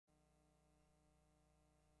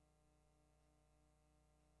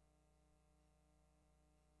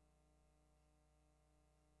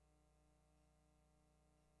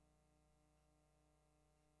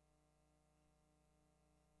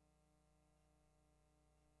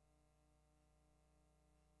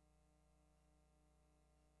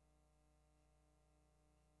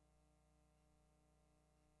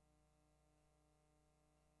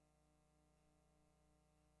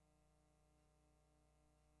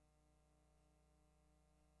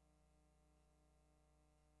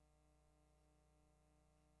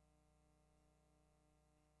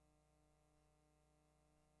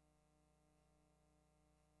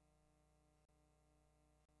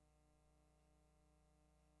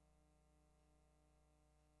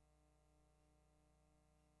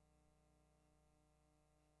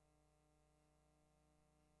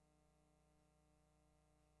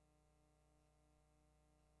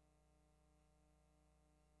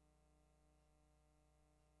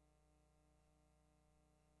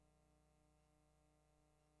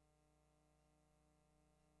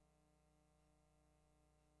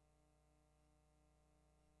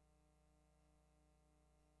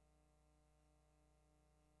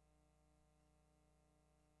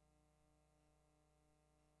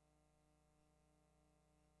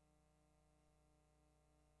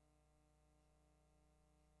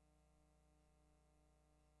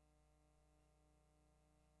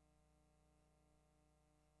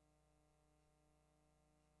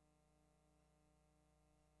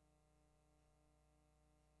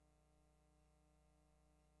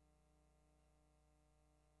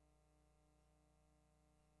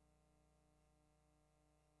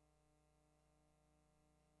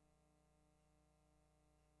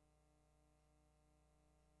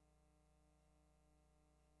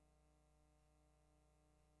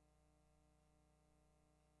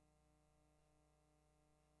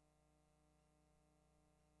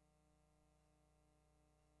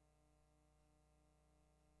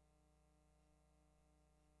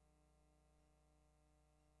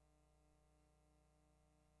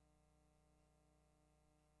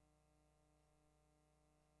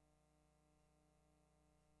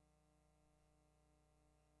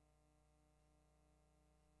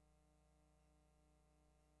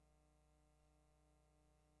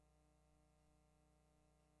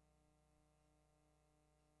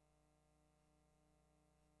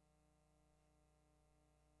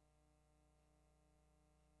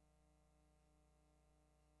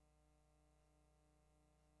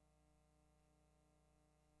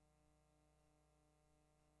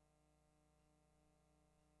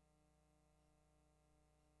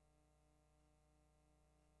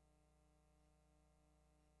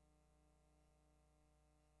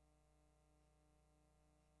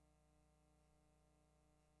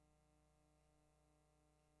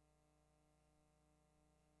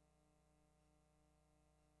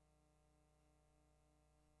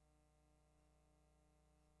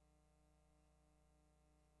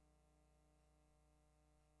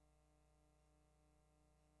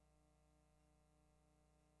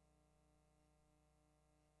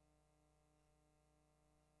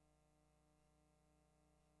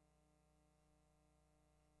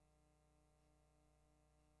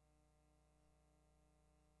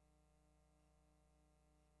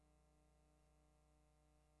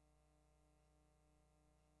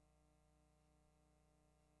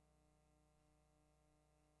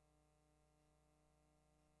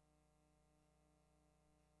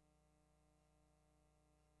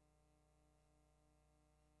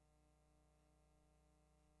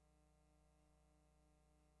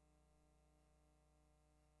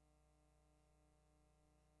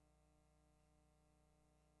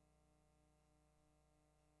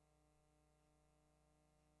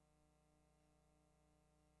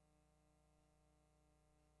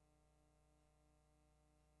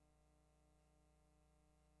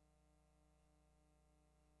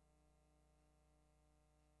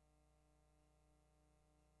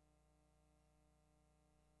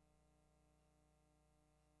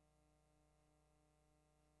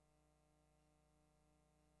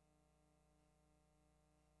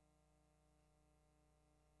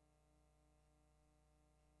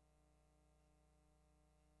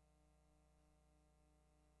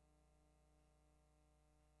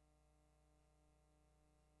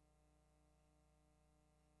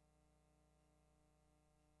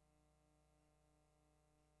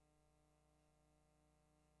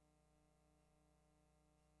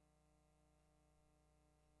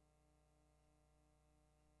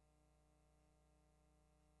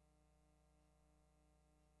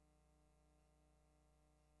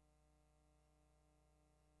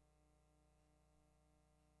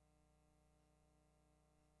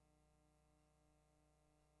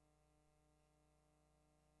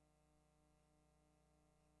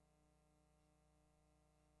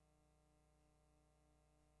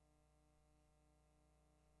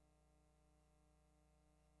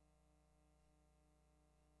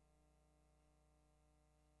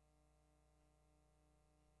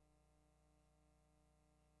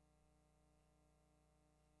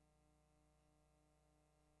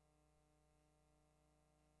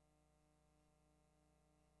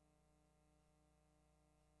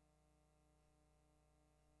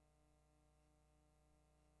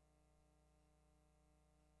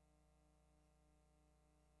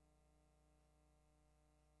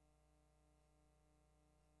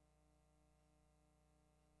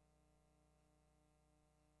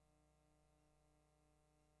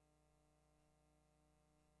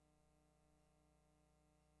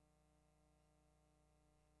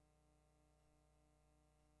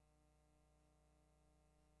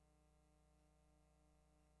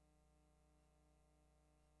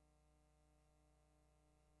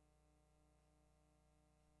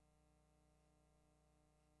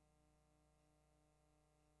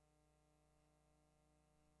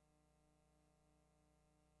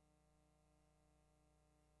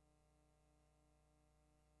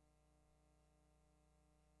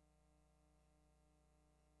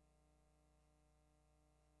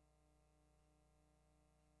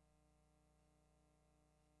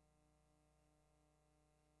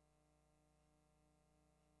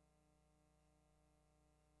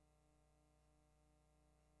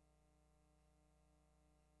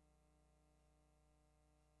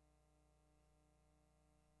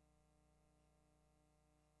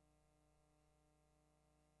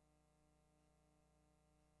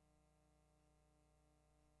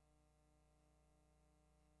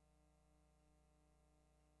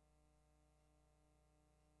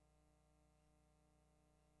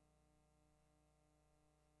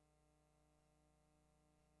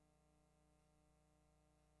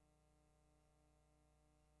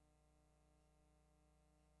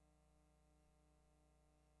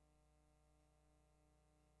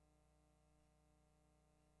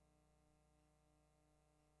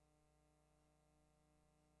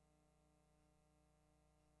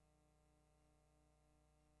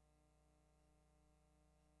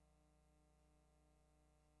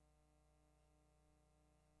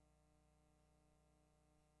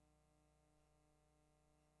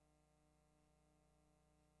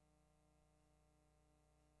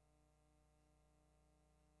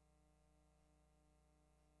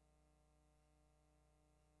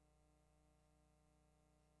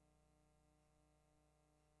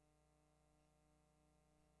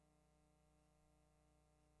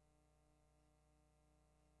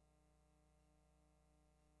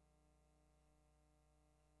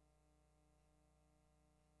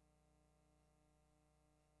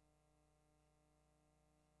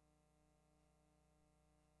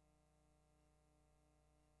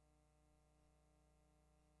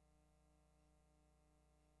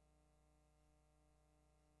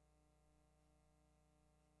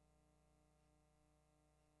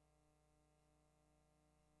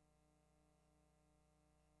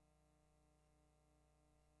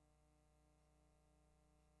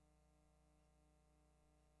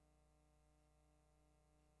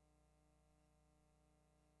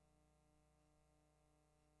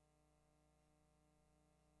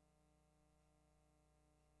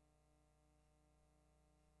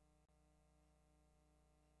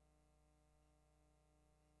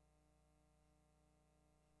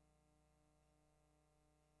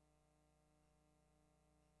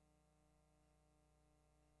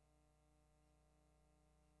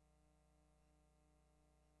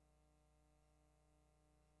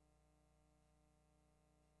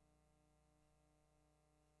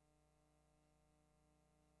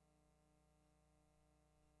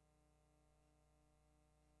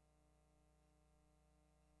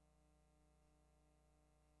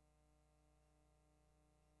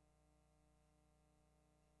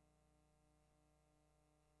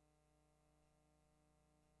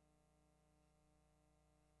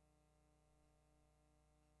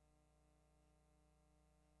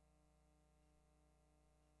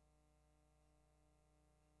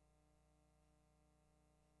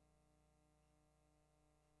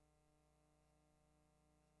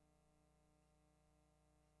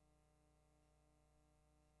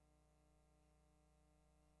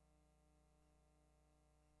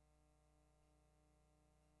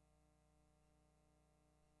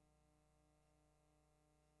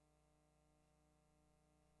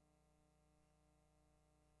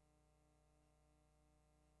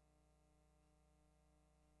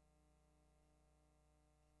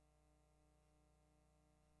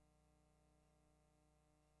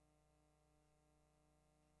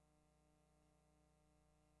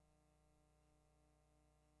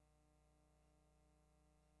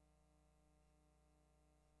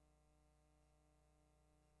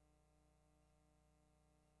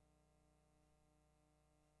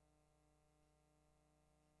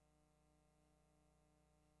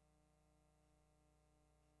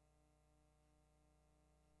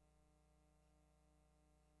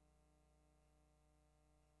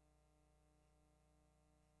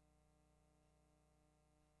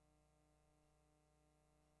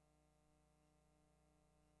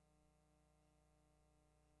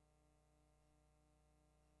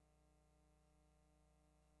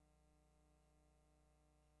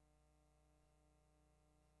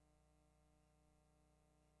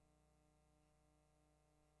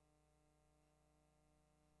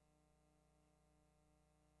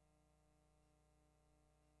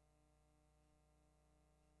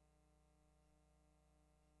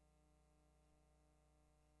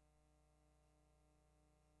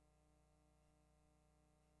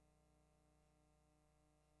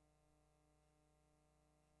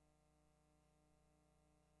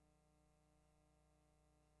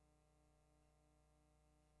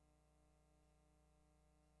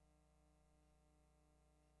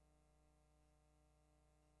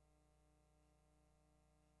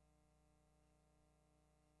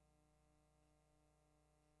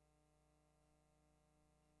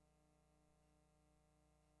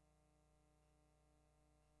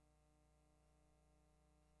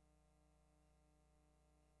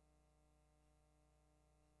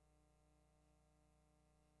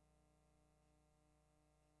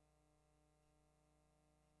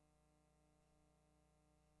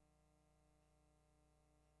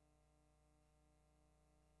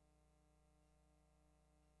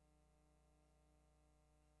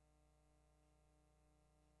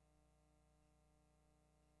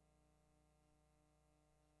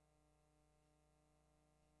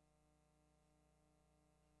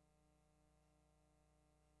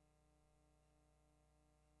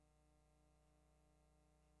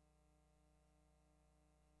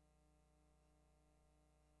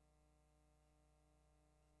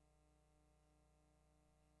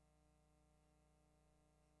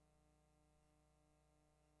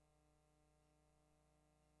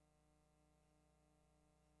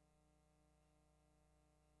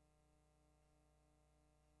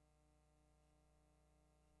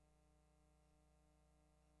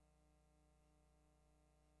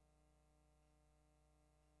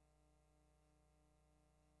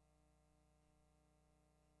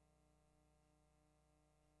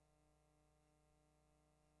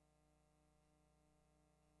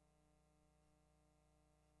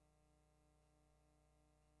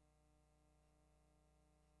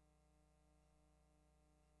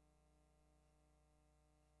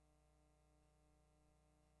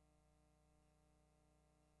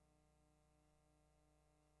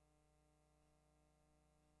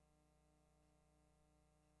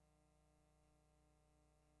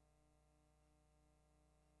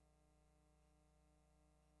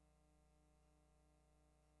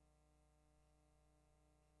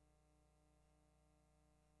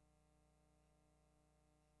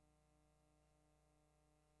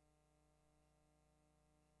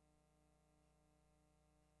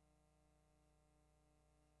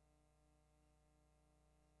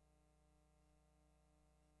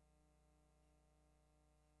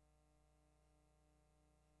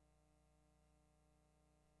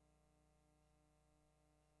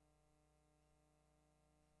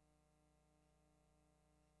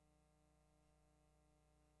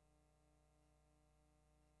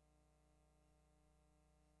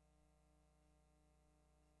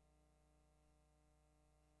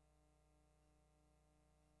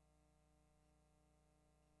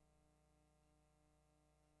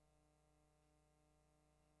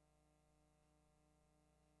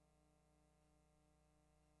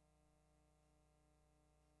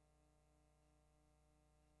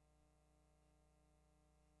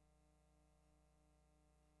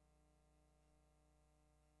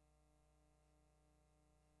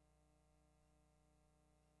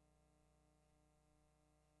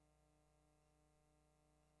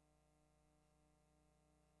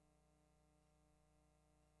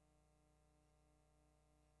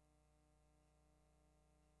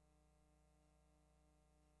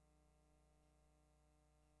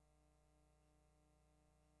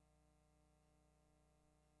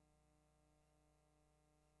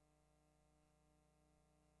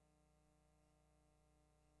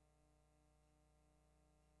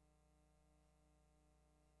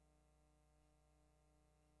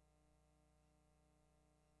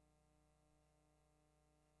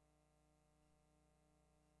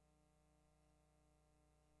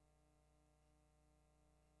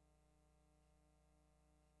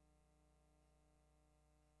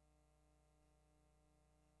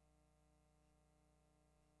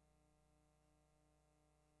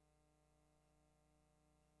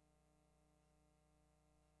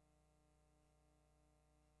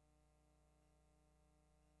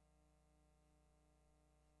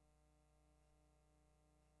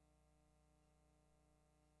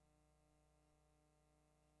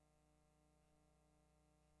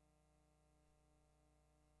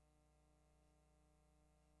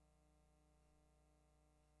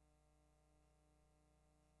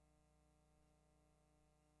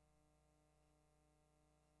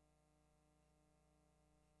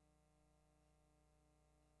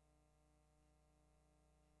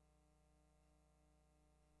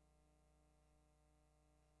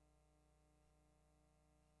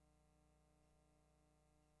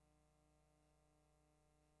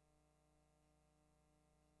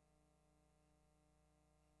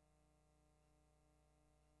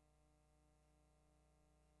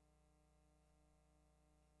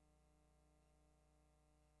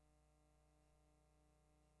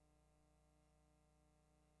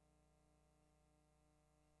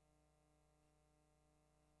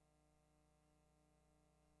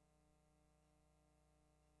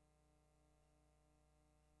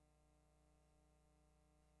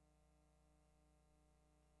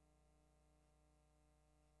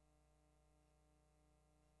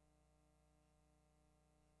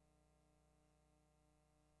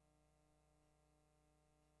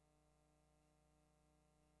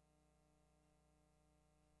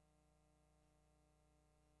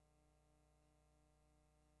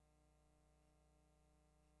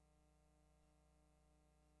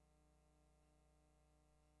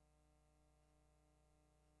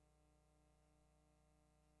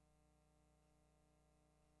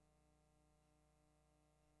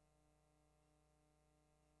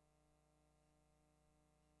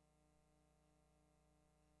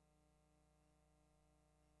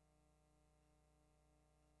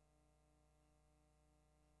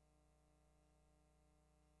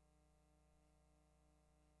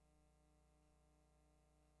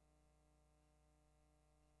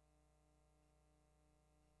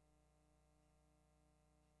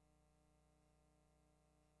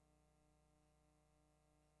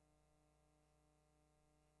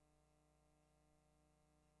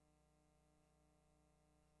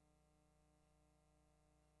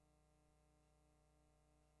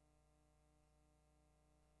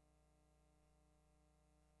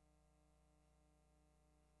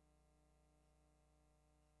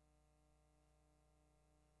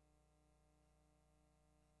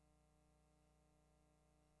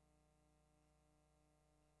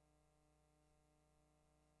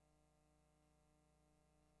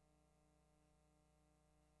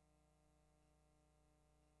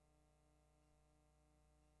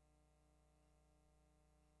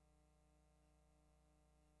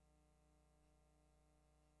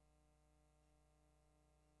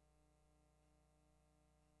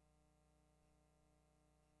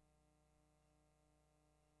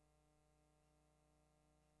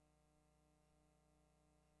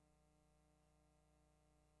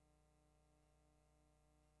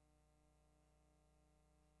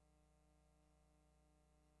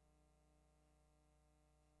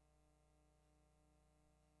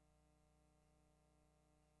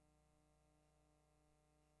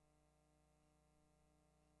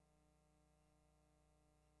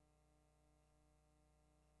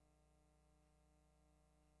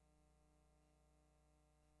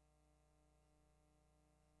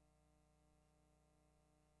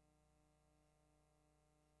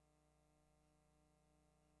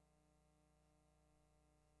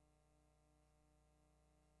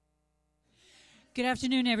Good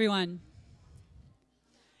afternoon, everyone.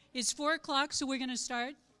 It's 4 o'clock, so we're going to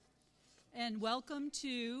start. And welcome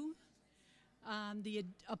to the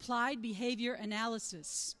Applied Behavior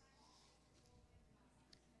Analysis.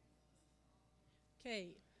 Okay,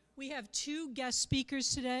 we have two guest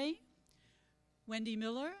speakers today, Wendy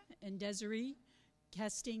Miller and Desiree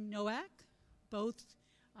Kesting Nowak. Both,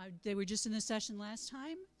 they were just in the session last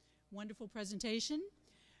time. Wonderful presentation.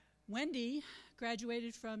 Wendy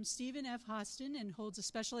graduated from Stephen F. Hostin and holds a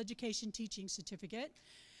special education teaching certificate.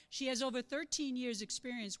 She has over 13 years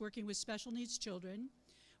experience working with special needs children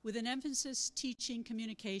with an emphasis teaching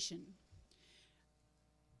communication.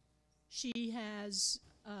 She's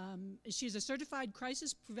a certified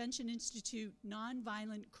Crisis Prevention Institute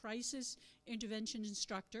nonviolent crisis intervention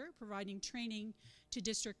instructor, providing training to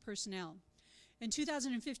district personnel. In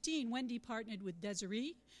 2015, Wendy partnered with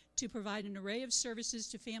Desiree to provide an array of services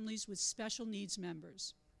to families with special needs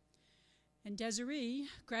members. And Desiree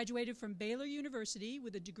graduated from Baylor University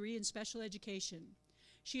with a degree in special education.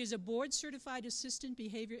 She is a board-certified assistant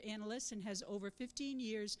behavior analyst and has over 15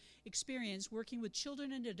 years' experience working with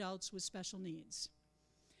children and adults with special needs.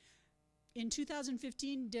 In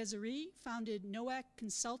 2015, Desiree founded Nowak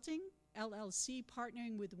Consulting, LLC,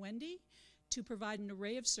 partnering with Wendy to provide an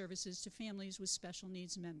array of services to families with special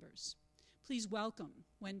needs members. Please welcome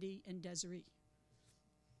Wendy and Desiree.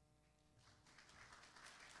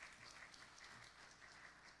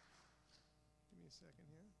 Give me a second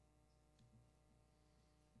here.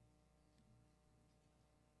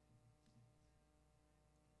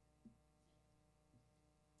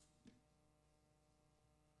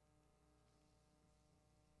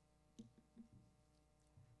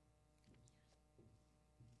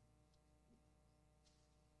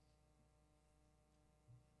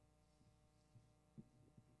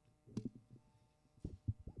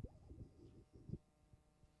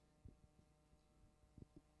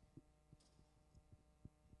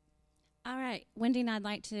 All right, Wendy and I'd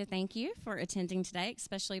like to thank you for attending today,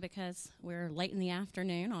 especially because we're late in the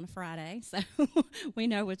afternoon on a Friday, so we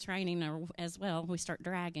know with training as well, we start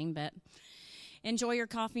dragging, but enjoy your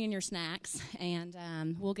coffee and your snacks, and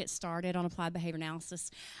we'll get started on applied behavior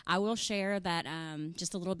analysis. I will share that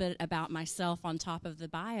just a little bit about myself on top of the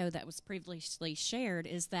bio that was previously shared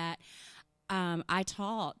is that I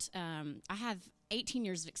have 18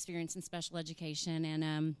 years of experience in special education,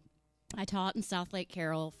 and I taught in South Lake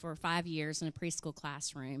Carroll for 5 years in a preschool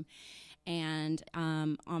classroom. And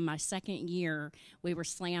on my second year, we were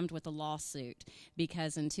slammed with a lawsuit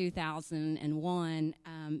because in 2001,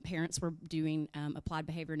 parents were doing applied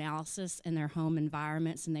behavior analysis in their home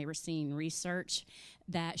environments, and they were seeing research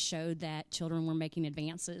that showed that children were making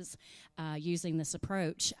advances using this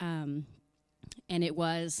approach. And it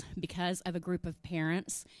was because of a group of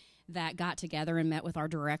parents that got together and met with our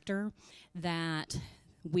director that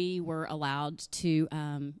we were allowed to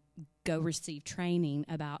go receive training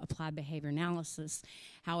about applied behavior analysis.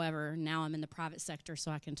 However, now I'm in the private sector,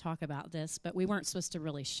 so I can talk about this, but we weren't supposed to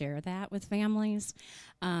really share that with families.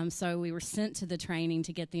 So we were sent to the training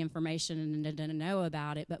to get the information and to know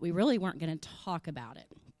about it, but we really weren't going to talk about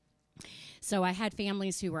it. So I had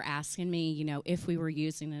families who were asking me, if we were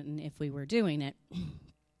using it and if we were doing it.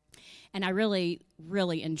 And I really,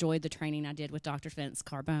 really enjoyed the training I did with Dr. Vince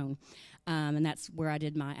Carbone. And that's where I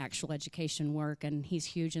did my actual education work. And he's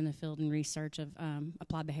huge in the field and research of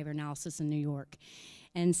applied behavior analysis in New York.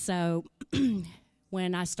 And so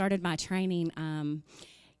when I started my training,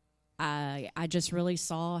 I just really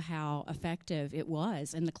saw how effective it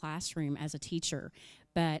was in the classroom as a teacher.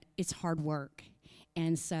 But it's hard work.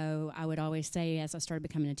 And so I would always say, as I started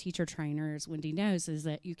becoming a teacher trainer, as Wendy knows, is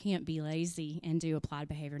that you can't be lazy and do applied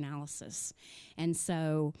behavior analysis. And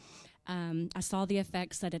so I saw the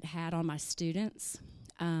effects that it had on my students,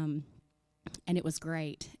 and it was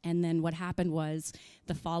great. And then what happened was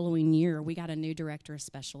the following year, we got a new director of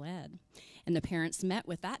special ed. And the parents met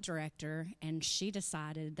with that director, and she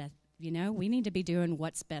decided that we need to be doing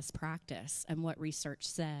what's best practice and what research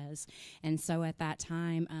says. And so at that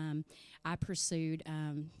time, I pursued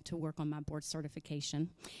to work on my board certification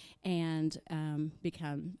and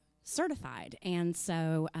become certified. And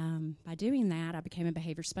so by doing that, I became a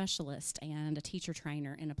behavior specialist and a teacher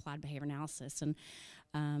trainer in applied behavior analysis, and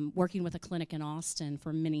working with a clinic in Austin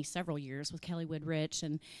for several years with Kelly Woodrich,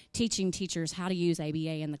 and teaching teachers how to use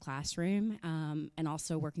ABA in the classroom, and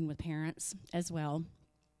also working with parents as well.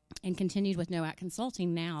 And continued with Nowak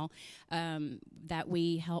Consulting now, that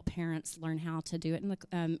we help parents learn how to do it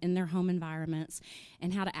in their home environments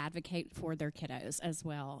and how to advocate for their kiddos as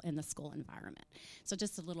well in the school environment. So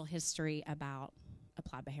just a little history about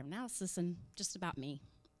applied behavior analysis and just about me.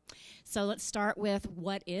 So let's start with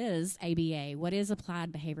what is ABA? What is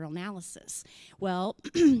applied behavioral analysis? Well,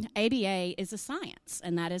 ABA is a science,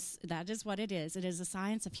 and that is what it is. It is a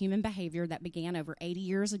science of human behavior that began over 80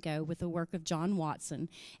 years ago with the work of John Watson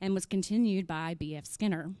and was continued by B.F.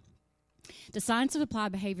 Skinner. The science of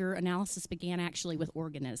applied behavior analysis began actually with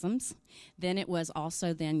organisms. Then it was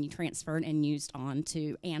also then transferred and used on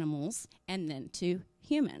to animals and then to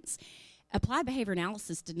humans. Applied behavior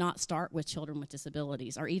analysis did not start with children with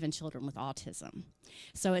disabilities or even children with autism.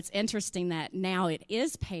 So it's interesting that now it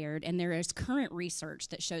is paired, and there is current research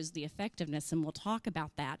that shows the effectiveness, and we'll talk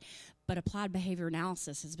about that. But applied behavior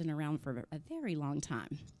analysis has been around for a very long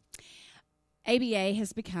time. ABA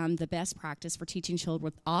has become the best practice for teaching children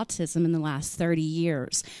with autism in the last 30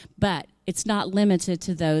 years, but it's not limited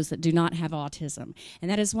to those that do not have autism.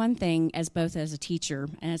 And that is one thing, as both as a teacher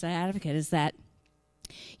and as an advocate, is that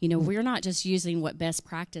we're not just using what best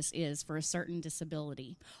practice is for a certain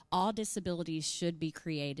disability. All disabilities should be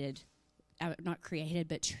not created,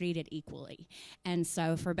 but treated equally. And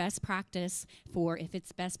so for best practice, if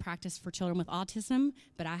it's best practice for children with autism,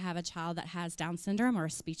 but I have a child that has Down syndrome or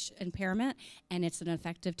a speech impairment, and it's an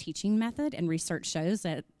effective teaching method, and research shows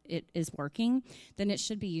that it is working, then it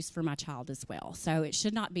should be used for my child as well. So it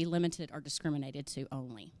should not be limited or discriminated to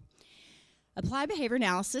only. Applied behavior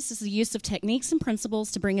analysis is the use of techniques and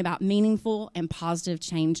principles to bring about meaningful and positive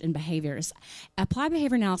change in behaviors. Applied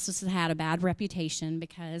behavior analysis has had a bad reputation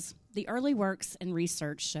because the early works and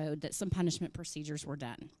research showed that some punishment procedures were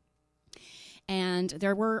done. And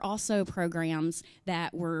there were also programs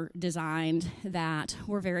that were designed that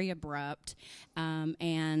were very abrupt,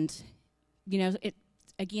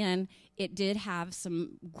 it did have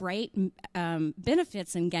some great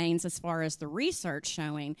benefits and gains as far as the research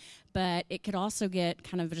showing, but it could also get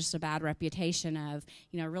kind of just a bad reputation of,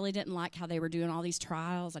 I really didn't like how they were doing all these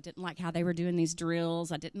trials. I didn't like how they were doing these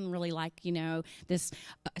drills. I didn't really like, this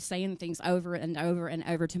saying things over and over and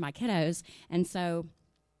over to my kiddos. And so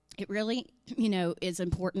it really, is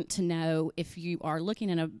important to know if you are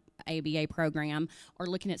looking at a ABA program or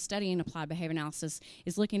looking at studying applied behavior analysis,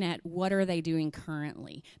 is looking at what are they doing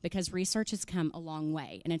currently, because research has come a long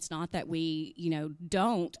way. And it's not that we,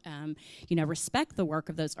 don't, respect the work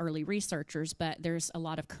of those early researchers, but there's a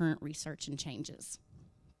lot of current research and changes.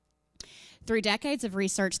 Through decades of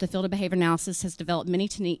research, the field of behavior analysis has developed many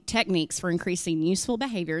techniques for increasing useful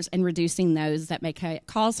behaviors and reducing those that may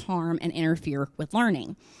cause harm and interfere with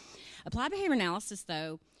learning. Applied behavior analysis,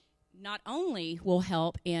 though, not only will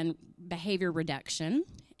help in behavior reduction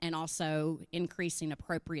and also increasing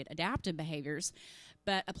appropriate adaptive behaviors,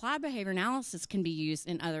 but applied behavior analysis can be used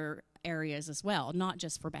in other areas as well, not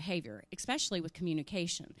just for behavior, especially with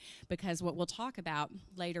communication, because what we'll talk about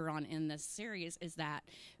later on in this series is that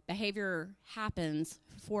behavior happens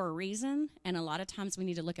for a reason, and a lot of times we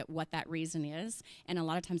need to look at what that reason is, and a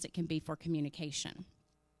lot of times it can be for communication.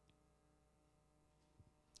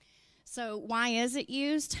 So why is it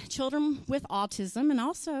used? Children with autism and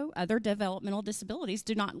also other developmental disabilities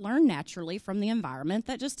do not learn naturally from the environment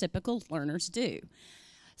that just typical learners do.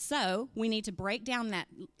 So we need to break down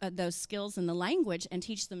those skills in the language and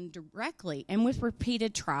teach them directly and with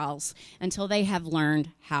repeated trials until they have learned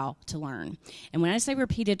how to learn. And when I say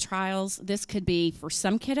repeated trials, this could be for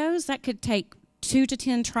some kiddos that could take 2 to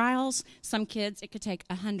 10 trials. Some kids, it could take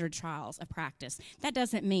 100 trials of practice. That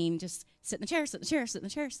doesn't mean just sit in the chair, sit in the chair, sit in the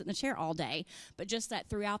chair, sit in the chair all day, but just that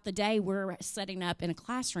throughout the day we're setting up in a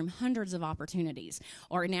classroom hundreds of opportunities.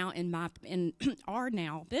 Or now in our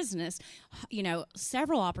now business,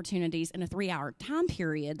 several opportunities in a 3-hour time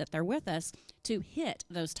period that they're with us to hit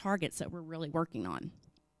those targets that we're really working on.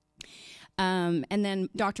 And then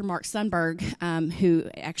Dr. Mark Sundberg, who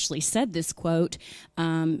actually said this quote,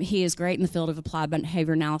 he is great in the field of applied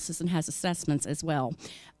behavior analysis and has assessments as well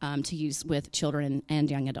to use with children and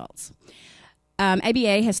young adults.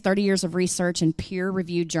 ABA has 30 years of research in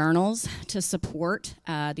peer-reviewed journals to support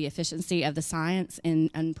the efficiency of the science in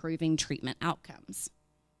improving treatment outcomes.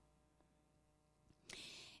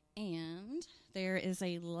 And there is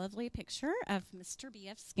a lovely picture of Mr.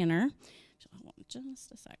 B.F. Skinner. Hold on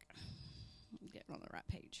just a second. Get on the right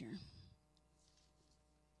page here.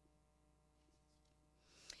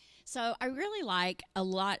 So I really like a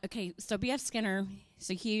lot. Okay, so B.F. Skinner is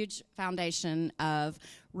a huge foundation of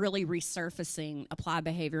really resurfacing applied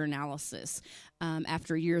behavior analysis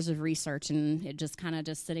after years of research, and it just kind of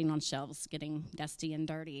just sitting on shelves getting dusty and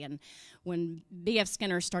dirty. And when B.F.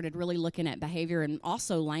 Skinner started really looking at behavior and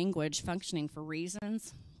also language functioning for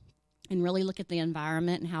reasons, and really look at the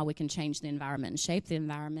environment and how we can change the environment and shape the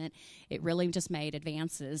environment, it really just made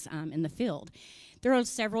advances in the field. There are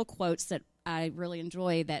several quotes that I really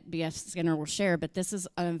enjoy that B.F. Skinner will share, but this is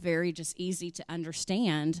a very just easy to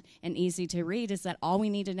understand and easy to read, is that all we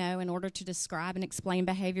need to know in order to describe and explain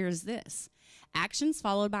behavior is this: actions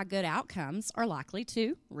followed by good outcomes are likely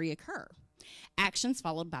to reoccur. Actions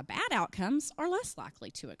followed by bad outcomes are less likely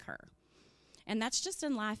to occur. And that's just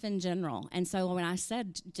in life in general. And so when I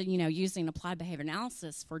said, using applied behavior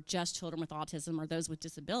analysis for just children with autism or those with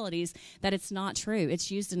disabilities, that it's not true.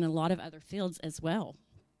 It's used in a lot of other fields as well.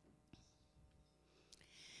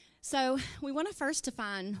 So we want to first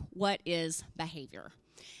define what is behavior.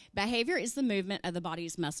 Behavior is the movement of the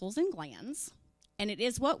body's muscles and glands, and it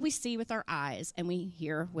is what we see with our eyes and we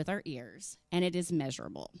hear with our ears, and it is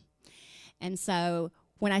measurable. And so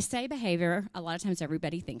when I say behavior, a lot of times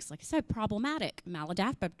everybody thinks, like I said, problematic,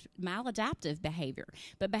 maladaptive behavior.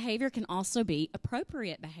 But behavior can also be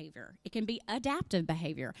appropriate behavior. It can be adaptive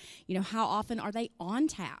behavior. How often are they on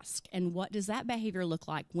task? And what does that behavior look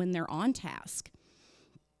like when they're on task?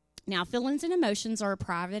 Now, feelings and emotions are a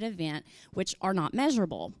private event which are not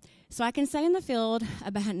measurable. So I can say in the field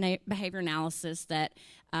of behavior analysis that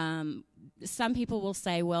some people will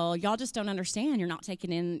say, well, y'all just don't understand. You're not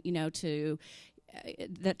taking in, to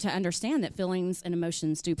understand that feelings and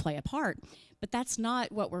emotions do play a part. But that's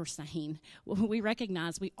not what we're saying. We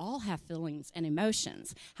recognize we all have feelings and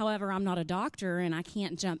emotions. However, I'm not a doctor, and I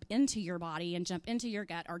can't jump into your body and jump into your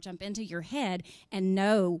gut or jump into your head and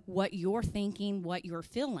know what you're thinking, what you're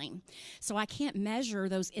feeling. So I can't measure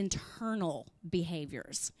those internal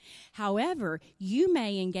behaviors. However, you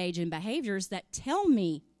may engage in behaviors that tell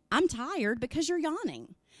me I'm tired because you're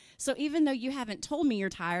yawning. So even though you haven't told me you're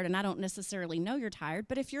tired, and I don't necessarily know you're tired,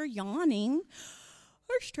 but if you're yawning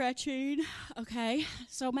or stretching, okay,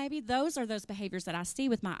 so maybe those are those behaviors that I see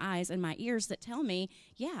with my eyes and my ears that tell me,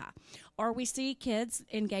 yeah. Or we see kids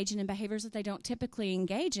engaging in behaviors that they don't typically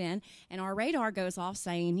engage in, and our radar goes off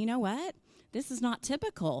saying, you know what, this is not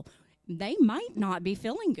typical. They might not be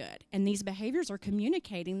feeling good, and these behaviors are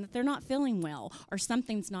communicating that they're not feeling well or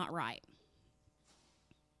something's not right.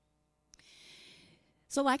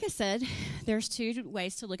 So like I said, there's two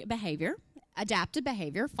ways to look at behavior. Adaptive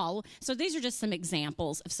behavior, so these are just some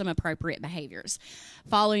examples of some appropriate behaviors.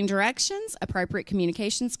 Following directions, appropriate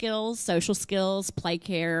communication skills, social skills, play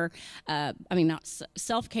care,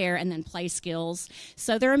 self-care, and then play skills.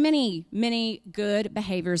 So there are many, many good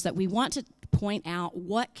behaviors that we want to point out.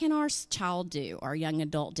 What can our child do, our young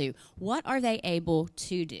adult do? What are they able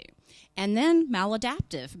to do? And then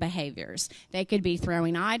maladaptive behaviors. They could be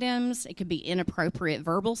throwing items. It could be inappropriate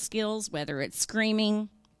verbal skills, whether it's screaming,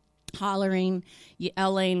 hollering,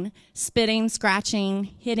 yelling, spitting, scratching,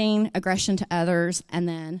 hitting, aggression to others, and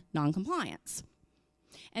then noncompliance.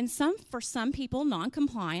 And for some people,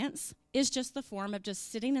 noncompliance is just the form of just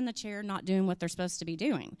sitting in the chair, not doing what they're supposed to be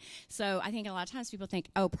doing. So I think a lot of times people think,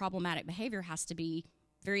 oh, problematic behavior has to be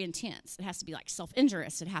very intense. It has to be like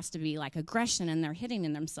self-injurious. It has to be like aggression and they're hitting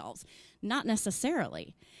in themselves. Not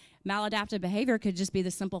necessarily. Maladaptive behavior could just be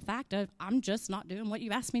the simple fact of, I'm just not doing what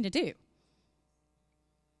you asked me to do.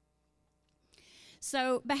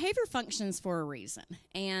 So behavior functions for a reason.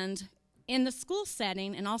 And in the school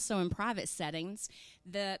setting and also in private settings,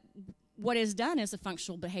 what is done is a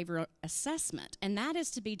functional behavior assessment, and that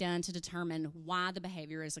is to be done to determine why the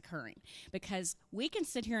behavior is occurring. Because we can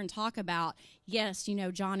sit here and talk about, yes,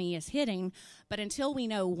 Johnny is hitting, but until we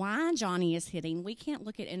know why Johnny is hitting, we can't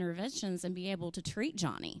look at interventions and be able to treat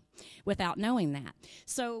Johnny without knowing that.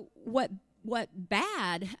 So what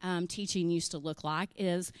bad teaching used to look like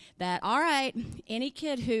is that, all right, any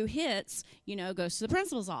kid who hits, goes to the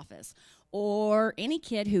principal's office, or any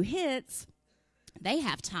kid who hits, they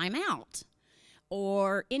have time out.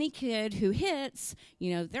 Or any kid who hits,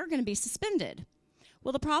 they're going to be suspended.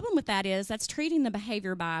 Well, the problem with that is that's treating the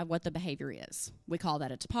behavior by what the behavior is. We call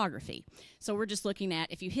that a topography. So we're just looking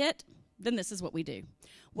at, if you hit, then this is what we do.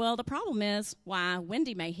 Well, the problem is why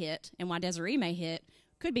Wendy may hit and why Desiree may hit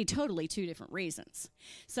could be totally two different reasons.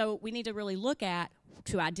 So we need to really look at,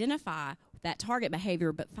 to identify that target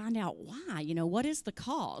behavior, but find out why, what is the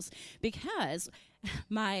cause? Because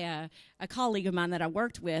a colleague of mine that I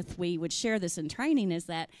worked with, we would share this in training, is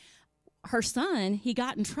that her son, he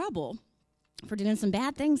got in trouble for doing some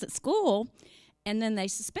bad things at school, and then they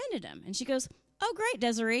suspended him. And she goes, oh, great,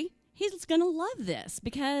 Desiree, he's going to love this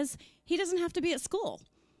because he doesn't have to be at school.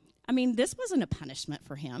 I mean, this wasn't a punishment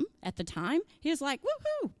for him at the time. He was like,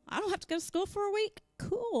 woohoo, I don't have to go to school for a week.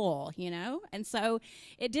 Cool, And so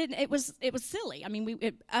it was silly. I mean,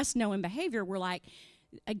 us knowing behavior, we're like,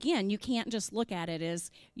 again, you can't just look at it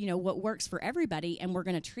as, what works for everybody, and we're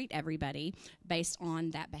going to treat everybody based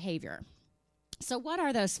on that behavior. So what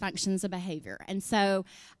are those functions of behavior? And so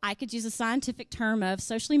I could use a scientific term of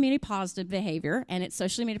socially media positive behavior, and it's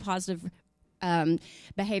socially media positive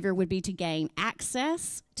behavior would be to gain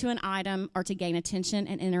access to an item or to gain attention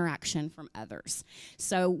and interaction from others.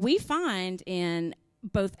 So we find in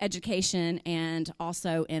both education and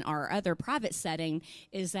also in our other private setting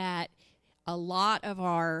is that a lot of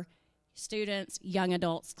our students, young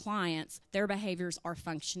adults, clients, their behaviors are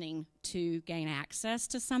functioning to gain access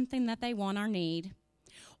to something that they want or need,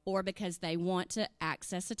 or because they want to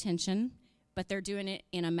access attention, but they're doing it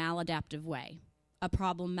in a maladaptive way, a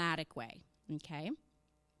problematic way, okay?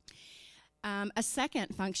 A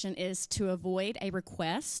second function is to avoid a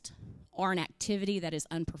request or an activity that is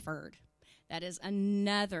unpreferred. That is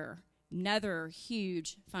another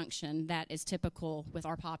huge function that is typical with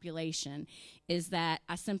our population, is that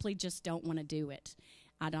I simply just don't want to do it.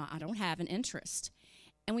 I don't have an interest.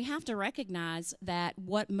 And we have to recognize that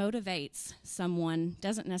what motivates someone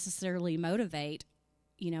doesn't necessarily motivate,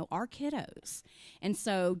 our kiddos. And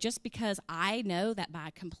so just because I know that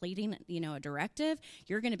by completing, a directive,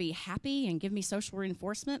 you're going to be happy and give me social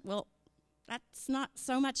reinforcement, well, that's not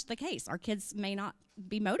so much the case. Our kids may not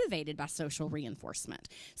be motivated by social reinforcement.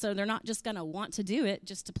 So they're not just going to want to do it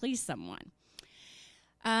just to please someone.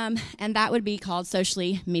 And that would be called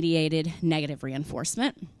socially mediated negative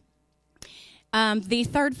reinforcement. The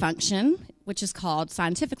third function, which is called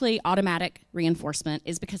scientifically automatic reinforcement,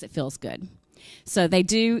 is because it feels good. So they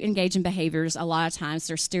do engage in behaviors. A lot of times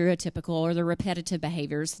they're stereotypical or they're repetitive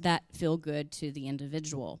behaviors that feel good to the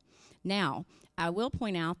individual. Now, I will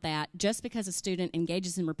point out that just because a student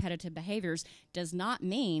engages in repetitive behaviors does not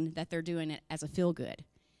mean that they're doing it as a feel-good.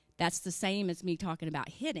 That's the same as me talking about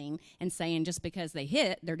hitting and saying just because they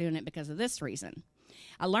hit, they're doing it because of this reason.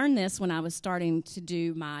 I learned this when I was starting to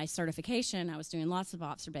do my certification. I was doing lots of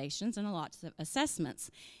observations and lots of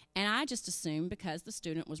assessments, and I just assumed because the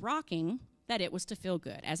student was rocking that it was to feel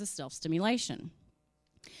good as a self-stimulation.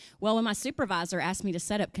 Well, when my supervisor asked me to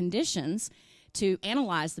set up conditions to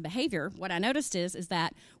analyze the behavior, what I noticed is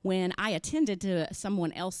that when I attended to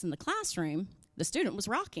someone else in the classroom, the student was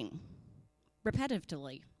rocking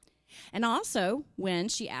repetitively. And also, when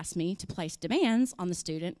she asked me to place demands on the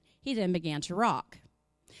student, he then began to rock.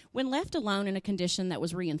 When left alone in a condition that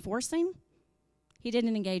was reinforcing, he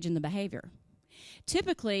didn't engage in the behavior.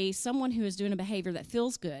 Typically, someone who is doing a behavior that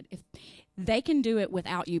feels good, if they can do it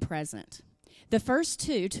without you present. The first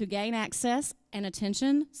two, to gain access and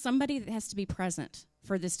attention, somebody that has to be present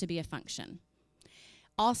for this to be a function.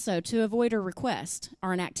 Also, to avoid a request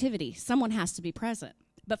or an activity, someone has to be present.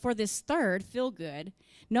 But for this third, feel good,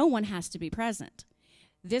 no one has to be present.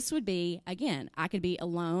 This would be, again, I could be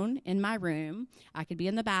alone in my room, I could be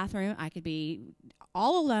in the bathroom, I could be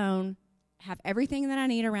all alone, have everything that I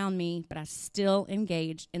need around me, but I still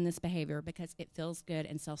engage in this behavior because it feels good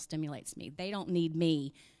and self-stimulates me. They don't need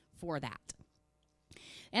me for that.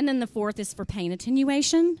 And then the fourth is for pain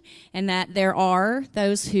attenuation, and that there are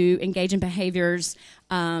those who engage in behaviors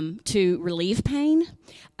to relieve pain.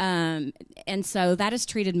 And so that is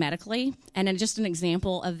treated medically. And then just an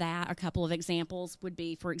example of that, a couple of examples would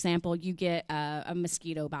be, for example, you get a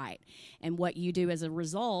mosquito bite. And what you do as a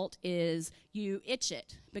result is you itch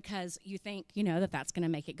it because you think, that that's going to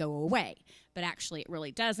make it go away. But actually it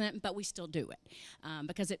really doesn't, but we still do it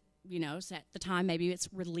because it, so at the time maybe it's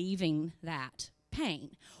relieving that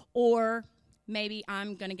pain. Or maybe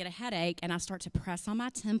I'm going to get a headache and I start to press on my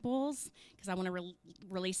temples because I want to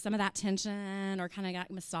release some of that tension, or kind of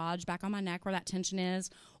get massage back on my neck where that tension is,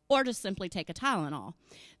 or just simply take a Tylenol.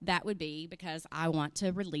 That would be because I want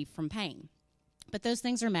to relieve from pain. But those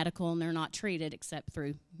things are medical and they're not treated except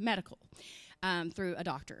through medical, through a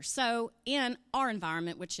doctor. So in our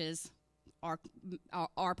environment, which is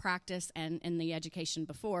our practice and in the education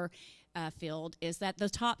before field, is that the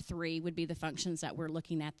top three would be the functions that we're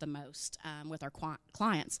looking at the most with our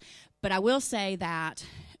clients. But I will say that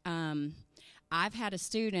I've had a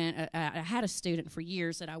student, I had a student for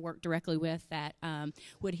years that I worked directly with that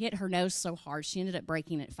would hit her nose so hard she ended up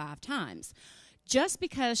breaking it 5 times. Just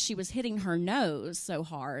because she was hitting her nose so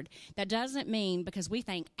hard, that doesn't mean, because we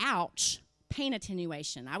think, ouch, pain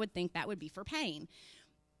attenuation. I would think that would be for pain.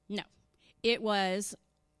 No. It was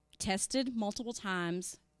tested multiple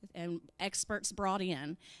times, and experts brought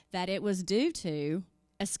in that it was due to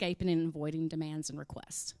escaping and avoiding demands and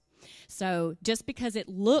requests. So just because it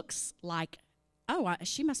looks like, oh,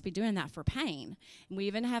 she must be doing that for pain. And we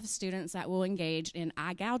even have students that will engage in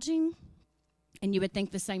eye gouging, and you would think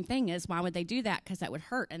the same thing is, why would they do that? Because that would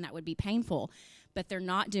hurt and that would be painful. But they're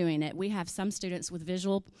not doing it. We have some students with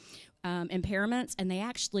visual impairments, and they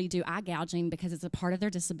actually do eye gouging because it's a part of their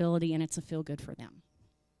disability and it's a feel good for them.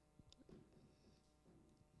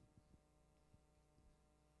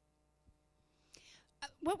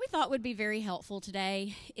 What we thought would be very helpful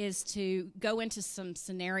today is to go into some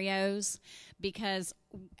scenarios, because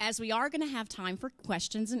as we are going to have time for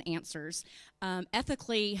questions and answers,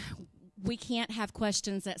 ethically, we can't have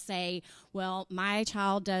questions that say, well, my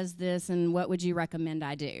child does this and what would you recommend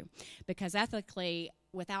I do? Because ethically,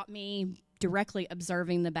 without me directly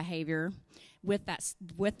observing the behavior with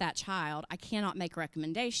that child, I cannot make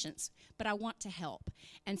recommendations, but I want to help.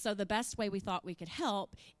 And so the best way we thought we could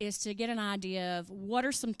help is to get an idea of what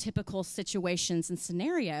are some typical situations and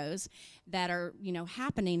scenarios that are,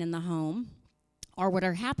 happening in the home or what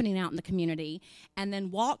are happening out in the community, and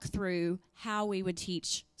then walk through how we would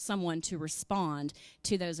teach someone to respond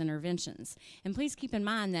to those interventions. And please keep in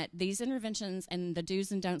mind that these interventions and the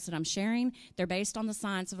do's and don'ts that I'm sharing, they're based on the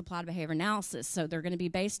science of applied behavior analysis. So they're going to be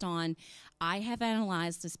based on, I have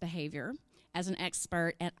analyzed this behavior as an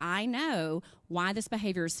expert, and I know why this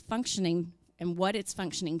behavior is functioning and what it's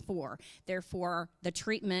functioning for. Therefore, the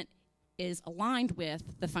treatment is aligned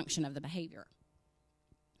with the function of the behavior.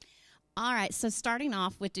 All right, so starting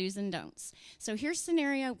off with do's and don'ts. So here's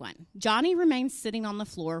scenario 1. Johnny remains sitting on the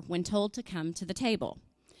floor when told to come to the table.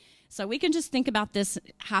 So we can just think about this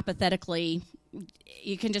hypothetically.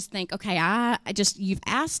 You can just think, okay, you've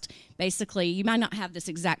asked, basically, you might not have this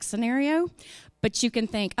exact scenario, but you can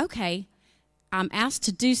think, okay, I'm asked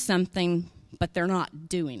to do something, but they're not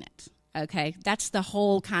doing it. Okay, that's the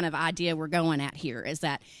whole kind of idea we're going at here, is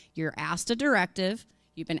that you're asked a directive,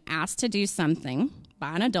 you've been asked to do something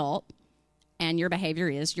by an adult, and your behavior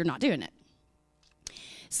is you're not doing it.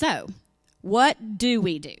 So, what do?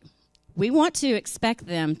 We want to expect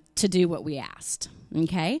them to do what we asked,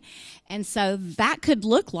 okay? And so that could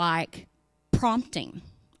look like prompting.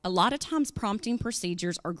 A lot of times prompting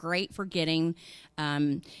procedures are great for getting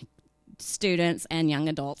students and young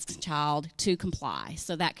adults, child, to comply.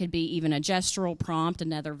 So that could be even a gestural prompt,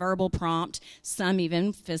 another verbal prompt, some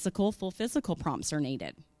even full physical prompts are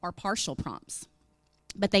needed, or partial prompts.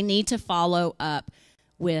 But they need to follow up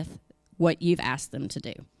with what you've asked them to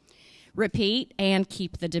do. Repeat and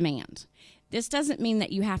keep the demand. This doesn't mean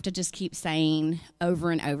that you have to just keep saying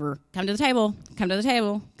over and over, come to the table, come to the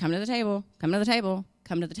table, come to the table, come to the table,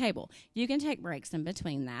 come to the table. You can take breaks in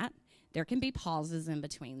between that. There can be pauses in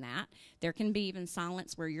between that. There can be even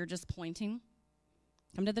silence where you're just pointing,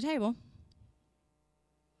 come to the table,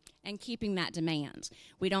 and keeping that demand.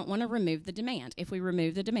 We don't want to remove the demand. If we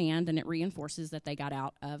remove the demand, then it reinforces that they got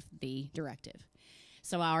out of the directive.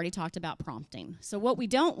 So I already talked about prompting. So what we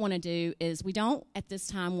don't want to do is we don't at this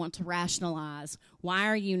time want to rationalize, why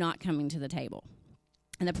are you not coming to the table?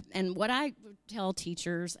 And what I tell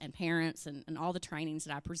teachers and parents and all the trainings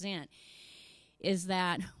that I present is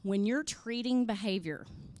that when you're treating behavior,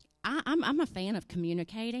 I'm a fan of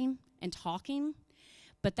communicating and talking,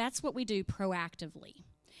 but that's what we do proactively.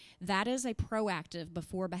 That is a proactive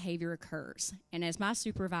before behavior occurs. And as my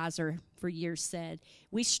supervisor for years said,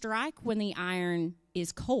 we strike when the iron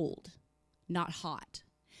is cold, not hot.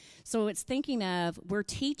 So it's thinking of, we're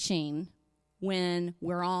teaching when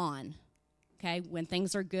we're on, okay, when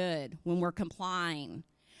things are good, when we're complying.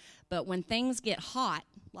 But when things get hot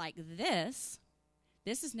like this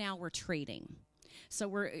is now we're treating.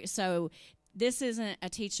 So this isn't a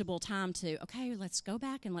teachable time to, okay, let's go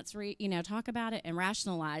back and let's talk about it and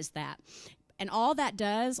rationalize that. And all that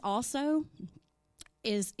does also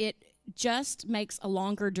is it just makes a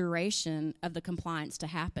longer duration of the compliance to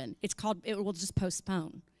happen. It will just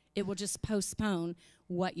postpone. It will just postpone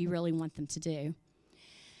what you really want them to do.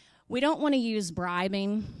 We don't want to use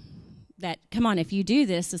bribing that, come on, if you do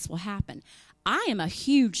this, this will happen. I am a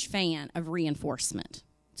huge fan of reinforcement.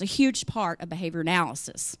 It's a huge part of behavior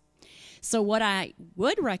analysis. So what I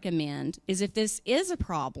would recommend is, if this is a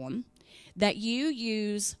problem, that you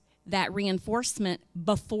use that reinforcement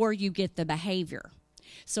before you get the behavior.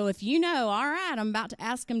 So if you know, all right, I'm about to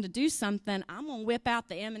ask him to do something, I'm going to whip out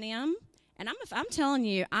the M&M, and I'm telling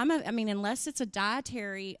you, unless it's a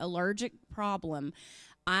dietary allergic problem,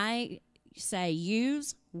 I say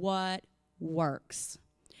use what works.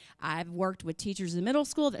 I've worked with teachers in middle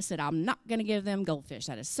school that said, I'm not going to give them goldfish.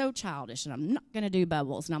 That is so childish, and I'm not going to do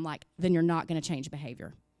bubbles. And I'm like, then you're not going to change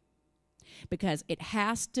behavior. Because it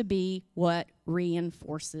has to be what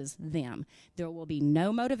reinforces them. There will be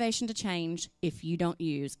no motivation to change if you don't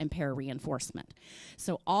use and pair reinforcement.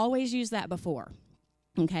 So always use that before.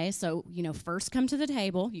 Okay, so, first come to the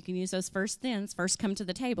table. You can use those first thens. First come to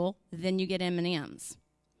the table, then you get M&Ms.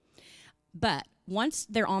 But once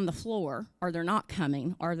they're on the floor, or they're not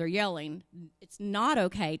coming, or they're yelling, it's not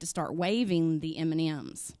okay to start waving the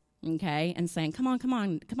M&Ms, okay, and saying, come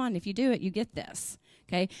on, if you do it, you get this,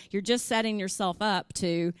 Okay, you're just setting yourself up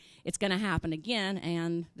to it's going to happen again,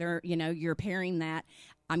 and you're pairing that.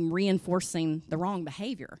 I'm reinforcing the wrong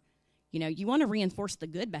behavior. You want to reinforce the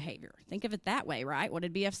good behavior. Think of it that way, right? What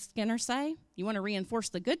did B.F. Skinner say? You want to reinforce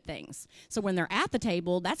the good things. So when they're at the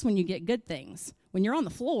table, that's when you get good things. When you're on the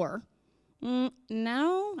floor,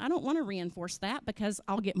 no, I don't want to reinforce that because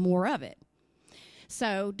I'll get more of it.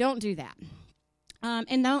 So don't do that,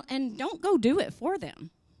 and don't go do it for them.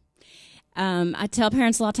 I tell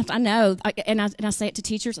parents a lot of times. I know, and I say it to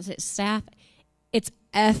teachers. I say it to staff. It's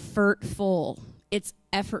effortful. It's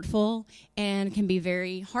effortful and can be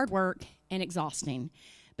very hard work and exhausting.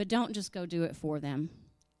 But don't just go do it for them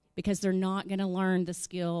because they're not going to learn the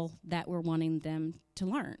skill that we're wanting them to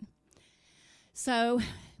learn. So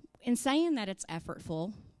in saying that it's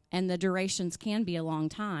effortful and the durations can be a long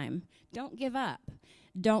time, don't give up.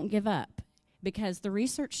 Don't give up because the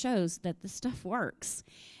research shows that this stuff works.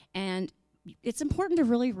 And it's important to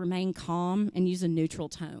really remain calm and use a neutral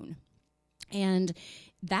tone. And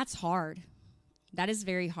that's hard. That is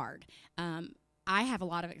very hard. I have a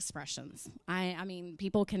lot of expressions. I mean,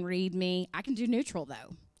 people can read me. I can do neutral,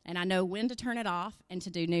 though, and I know when to turn it off and to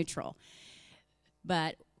do neutral.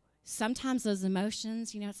 But sometimes those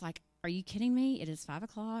emotions, it's like, are you kidding me? It is 5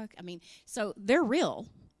 o'clock. I mean, so they're real.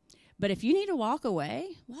 But if you need to walk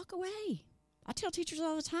away, walk away. I tell teachers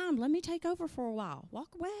all the time, let me take over for a while. Walk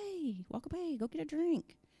away, go get a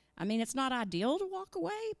drink. I mean, it's not ideal to walk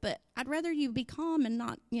away, but I'd rather you be calm and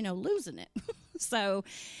not, losing it. So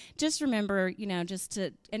just remember, just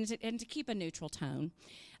to keep a neutral tone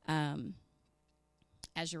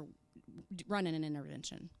as you're running an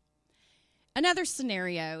intervention. Another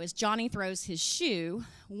scenario is Johnny throws his shoe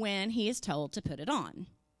when he is told to put it on.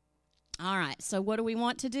 All right, so what do we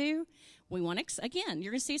want to do? We want to, again,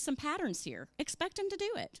 you're going to see some patterns here. Expect him to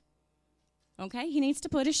do it. Okay, he needs to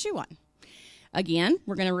put his shoe on. Again,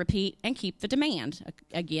 we're going to repeat and keep the demand.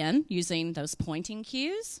 Again, using those pointing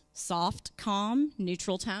cues, soft, calm,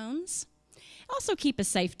 neutral tones. Also keep a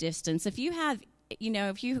safe distance. If you have,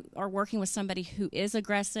 if you are working with somebody who is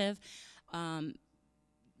aggressive,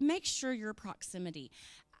 make sure your proximity.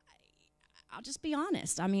 I'll just be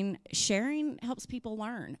honest. I mean, sharing helps people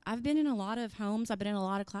learn. I've been in a lot of homes, I've been in a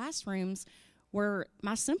lot of classrooms where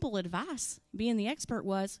my simple advice, being the expert,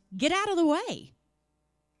 was get out of the way.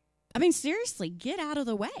 I mean, seriously, get out of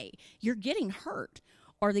the way. You're getting hurt.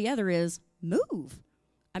 Or the other is move.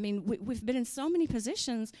 I mean, we've been in so many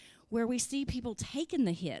positions where we see people taking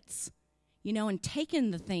the hits, and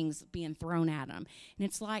taking the things being thrown at them. And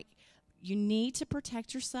it's like, you need to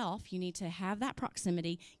protect yourself. You need to have that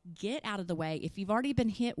proximity. Get out of the way. If you've already been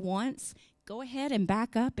hit once, go ahead and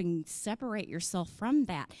back up and separate yourself from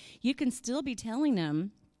that. You can still be telling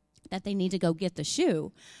them that they need to go get the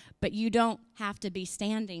shoe, but you don't have to be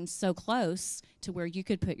standing so close to where you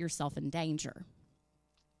could put yourself in danger.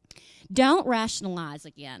 Don't rationalize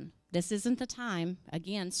again. This isn't the time.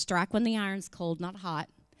 Again, strike when the iron's cold, not hot.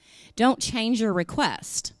 Don't change your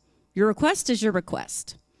request. Your request is your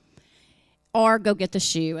request. Or go get the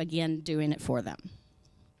shoe, again, doing it for them.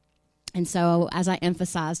 And so, as I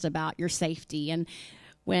emphasized about your safety, and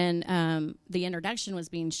when the introduction was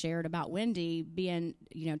being shared about Wendy being,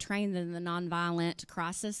 trained in the nonviolent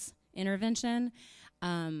crisis intervention,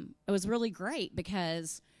 it was really great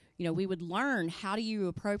because, we would learn how do you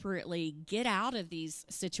appropriately get out of these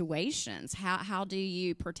situations? How do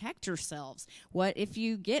you protect yourselves? What if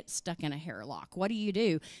you get stuck in a hairlock? What do you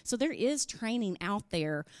do? So there is training out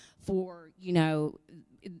there for,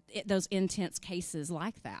 those intense cases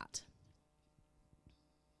like that.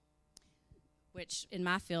 Which in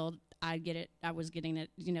my field, I was getting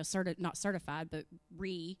it, not certified, but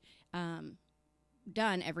done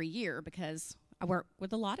every year because I work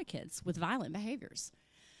with a lot of kids with violent behaviors.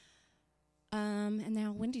 And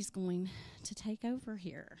now Wendy's going to take over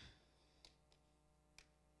here.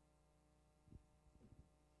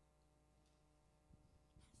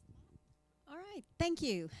 All right, thank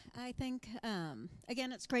you. I think,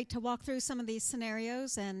 again, it's great to walk through some of these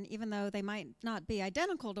scenarios, and even though they might not be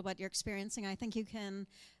identical to what you're experiencing, I think you can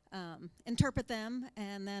interpret them,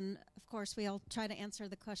 and then, of course, we'll try to answer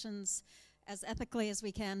the questions as ethically as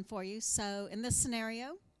we can for you. So in this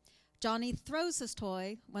scenario, Johnny throws his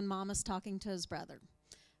toy when Mom is talking to his brother.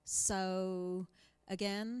 So,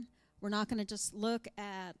 again, we're not going to just look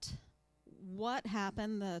at what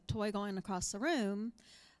happened, the toy going across the room,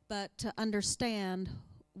 but to understand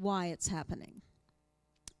why it's happening.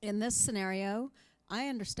 In this scenario, I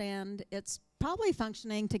understand it's probably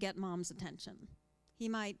functioning to get Mom's attention. He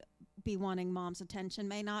might be wanting Mom's attention,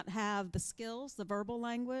 may not have the skills, the verbal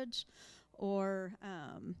language, or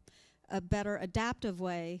a better adaptive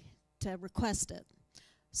way to request it.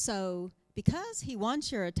 So because he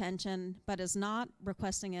wants your attention but is not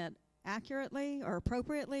requesting it accurately or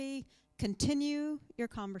appropriately, continue your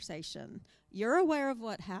conversation. You're aware of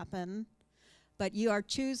what happened, but you are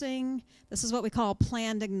choosing, this is what we call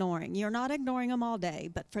planned ignoring. You're not ignoring him all day,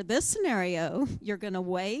 but for this scenario, you're going to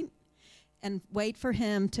wait and wait for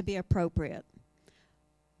him to be appropriate.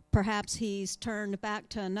 Perhaps he's turned back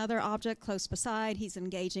to another object close beside. He's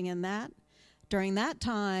engaging in that. During that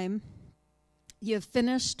time, you've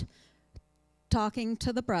finished talking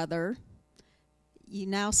to the brother. You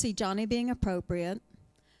now see Johnny being appropriate.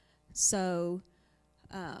 So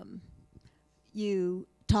you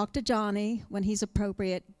talk to Johnny when he's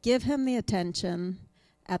appropriate. Give him the attention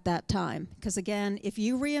at that time. Because again, if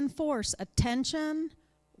you reinforce attention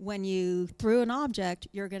when you threw an object,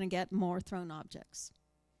 you're going to get more thrown objects.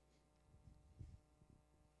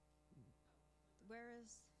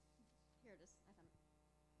 Here it is.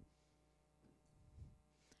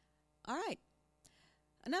 All right.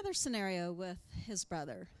 Another scenario with his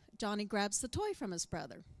brother. Johnny grabs the toy from his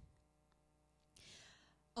brother.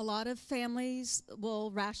 A lot of families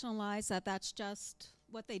will rationalize that that's just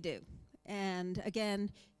what they do. And again,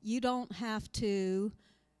 you don't have to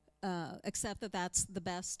accept that that's the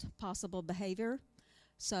best possible behavior.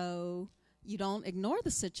 So you don't ignore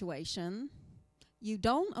the situation. You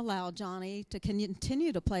don't allow Johnny to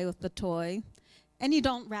continue to play with the toy. And you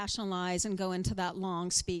don't rationalize and go into that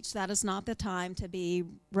long speech. That is not the time to be,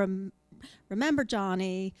 remember,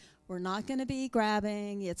 Johnny, we're not going to be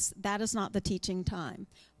grabbing. That is not the teaching time.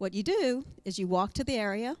 What you do is you walk to the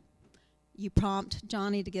area. You prompt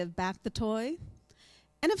Johnny to give back the toy.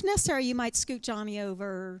 And if necessary, you might scoot Johnny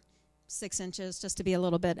over 6 inches just to be a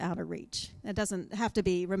little bit out of reach. It doesn't have to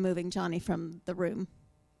be removing Johnny from the room.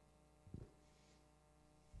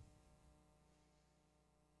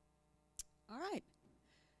 All right.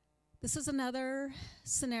 This is another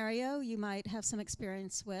scenario you might have some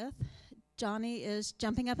experience with. Johnny is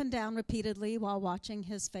jumping up and down repeatedly while watching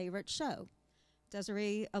his favorite show.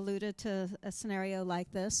 Desiree alluded to a scenario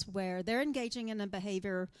like this where they're engaging in a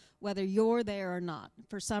behavior whether you're there or not.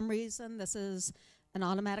 For some reason, this is an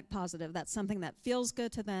automatic positive. That's something that feels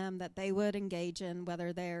good to them that they would engage in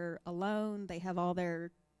whether they're alone, they have all their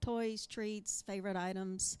toys, treats, favorite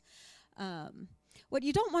items. What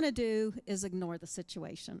you don't want to do is ignore the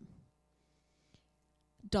situation.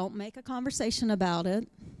 Don't make a conversation about it,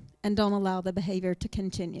 and don't allow the behavior to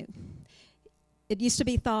continue. It used to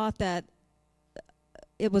be thought that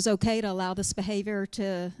it was okay to allow this behavior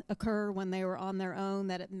to occur when they were on their own,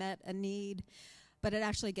 that it met a need, but it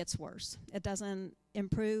actually gets worse. It doesn't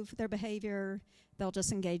improve their behavior. They'll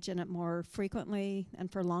just engage in it more frequently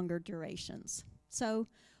and for longer durations. So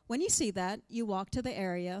when you see that, you walk to the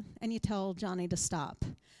area and you tell Johnny to stop.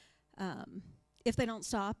 If they don't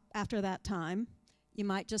stop after that time, you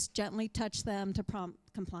might just gently touch them to prompt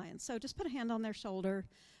compliance. So just put a hand on their shoulder.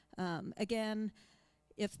 Again,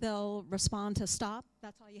 if they'll respond to stop,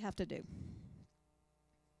 that's all you have to do.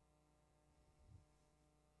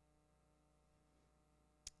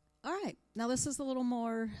 All right, now this is a little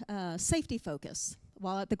more safety focus.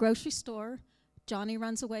 While at the grocery store, Johnny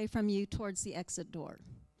runs away from you towards the exit door.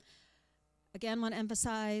 Again, I want to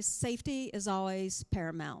emphasize safety is always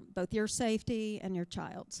paramount, both your safety and your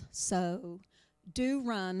child's. So do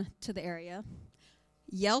run to the area.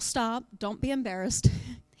 Yell stop. Don't be embarrassed.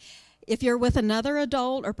 If you're with another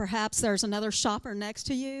adult or perhaps there's another shopper next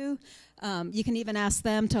to you, you can even ask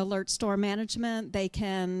them to alert store management. They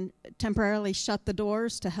can temporarily shut the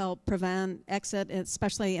doors to help prevent exit,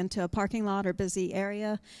 especially into a parking lot or busy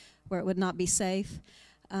area where it would not be safe.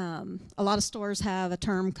 A lot of stores have a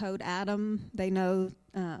term code ADAM. They know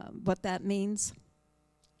what that means.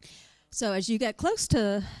 So as you get close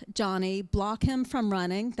to Johnny, block him from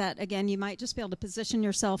running. That, again, you might just be able to position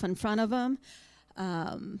yourself in front of him.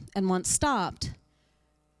 And once stopped,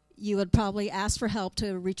 you would probably ask for help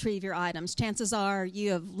to retrieve your items. Chances are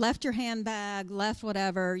you have left your handbag, left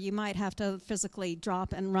whatever. You might have to physically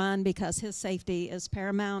drop and run because his safety is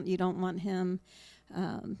paramount. You don't want him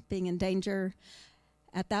being in danger.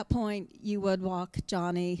 At that point, you would walk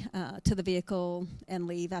Johnny to the vehicle and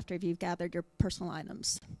leave after you've gathered your personal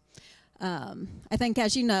items. I think,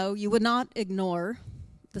 as you know, you would not ignore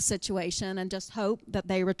the situation and just hope that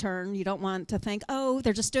they return. You don't want to think, oh,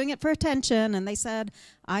 they're just doing it for attention, and they said,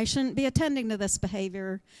 I shouldn't be attending to this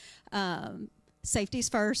behavior. Safety's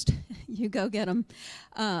first. You go get them.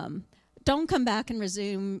 Don't come back and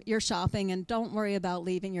resume your shopping, and don't worry about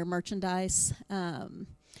leaving your merchandise.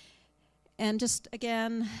 And just,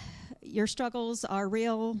 again, your struggles are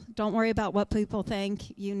real. Don't worry about what people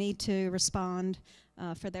think. You need to respond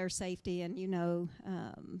for their safety, and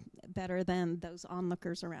better than those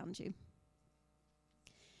onlookers around you.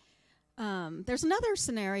 There's another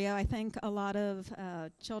scenario. I think a lot of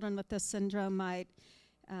children with this syndrome might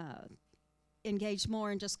engage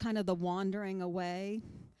more in just kind of the wandering away.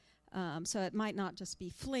 So it might not just be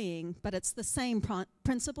fleeing, but it's the same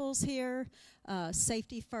principles here.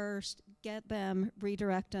 Safety first, get them,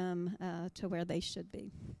 redirect them to where they should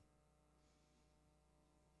be.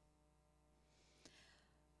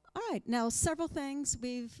 All right, now several things.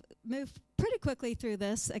 We've moved pretty quickly through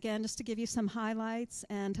this, again, just to give you some highlights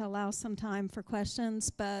and to allow some time for questions,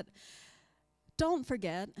 but don't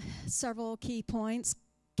forget several key points.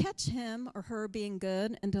 Catch him or her being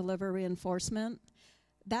good and deliver reinforcement.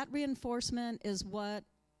 That reinforcement is what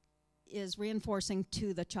is reinforcing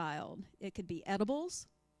to the child. It could be edibles,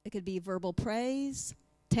 it could be verbal praise,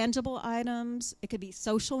 tangible items, it could be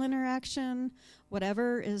social interaction,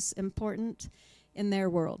 whatever is important in their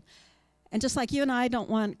world. And just like you and I don't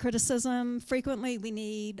want criticism, frequently we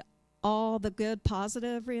need all the good,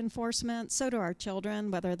 positive reinforcement. So do our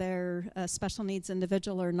children, whether they're a special needs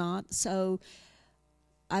individual or not. So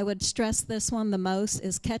I would stress this one the most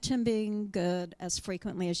is catch him being good as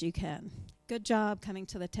frequently as you can. Good job coming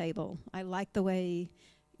to the table. I like the way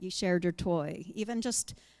you shared your toy. Even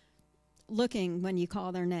just looking when you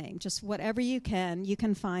call their name. Just whatever you can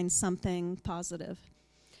find something positive.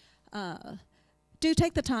 Do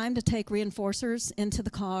take the time to take reinforcers into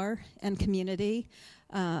the car and community.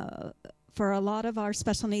 For a lot of our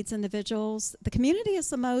special needs individuals, the community is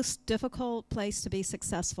the most difficult place to be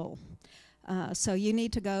successful. So you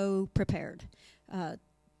need to go prepared.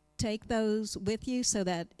 Take those with you so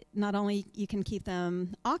that not only you can keep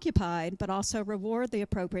them occupied, but also reward the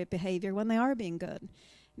appropriate behavior when they are being good.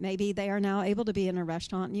 Maybe they are now able to be in a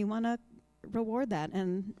restaurant and you want to reward that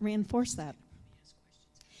and reinforce that.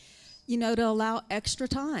 You know, to allow extra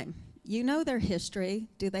time. You know their history.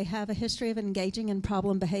 Do they have a history of engaging in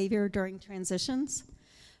problem behavior during transitions?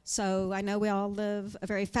 So I know we all live a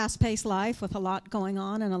very fast-paced life with a lot going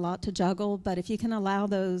on and a lot to juggle, but if you can allow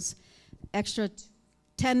those extra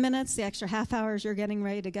 10 minutes, the extra half hours you're getting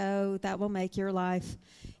ready to go, that will make your life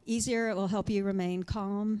easier. It will help you remain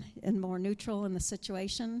calm and more neutral in the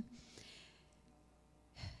situation.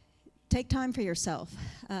 Take time for yourself.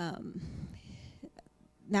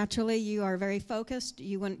 Naturally, you are very focused.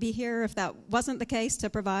 You wouldn't be here if that wasn't the case, to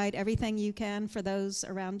provide everything you can for those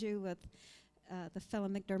around you with the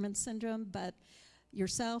Phelan-McDermid syndrome, but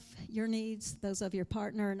yourself, your needs, those of your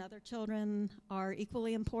partner and other children are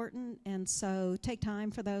equally important, and so take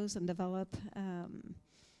time for those and develop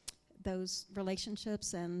those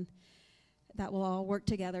relationships, and that will all work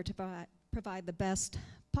together to provide the best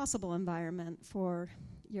possible environment for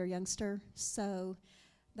your youngster. So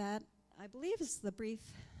that, I believe, is the brief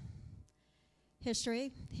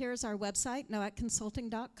history. Here's our website,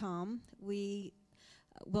 noacconsulting.com. We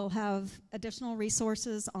will have additional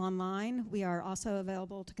resources online. We are also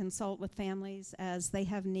available to consult with families as they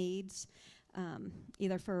have needs,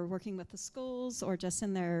 either for working with the schools or just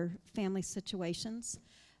in their family situations.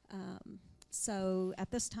 So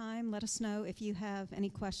at this time, let us know if you have any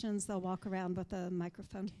questions. They'll walk around with a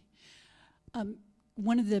microphone.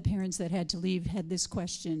 One of the parents that had to leave had this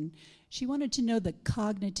question. She wanted to know the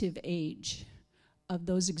cognitive age of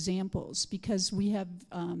those examples, because we have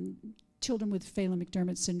children with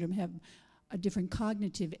Phelan-McDermid syndrome have a different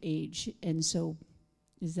cognitive age, and so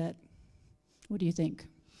what do you think?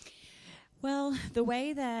 Well, the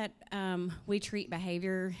way that we treat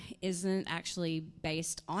behavior isn't actually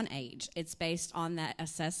based on age. It's based on that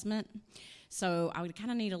assessment. So I would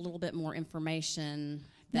kind of need a little bit more information.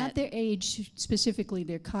 Not their age specifically,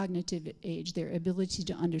 their cognitive age, their ability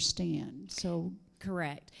to understand. So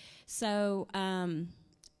correct. So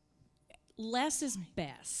less is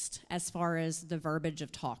best as far as the verbiage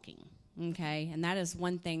of talking. Okay, and that is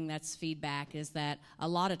one thing that's feedback, is that a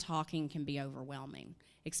lot of talking can be overwhelming,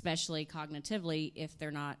 especially cognitively if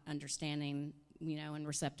they're not understanding, and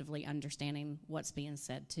receptively understanding what's being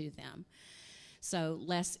said to them. So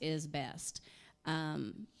less is best.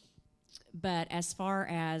 But as far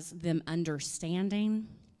as them understanding,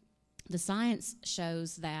 the science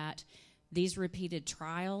shows that these repeated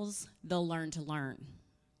trials, they'll learn to learn.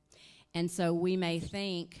 And so we may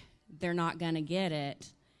think they're not going to get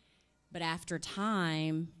it, but after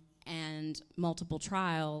time and multiple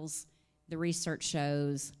trials, the research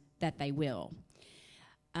shows that they will.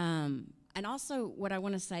 And also what I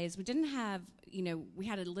want to say is we didn't have, we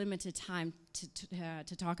had a limited time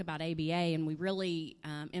to talk about ABA, and we really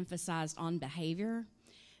emphasized on behavior.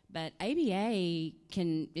 But ABA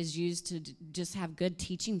is used to just have good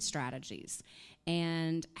teaching strategies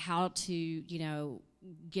and how to,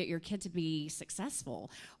 get your kid to be successful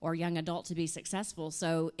or young adult to be successful.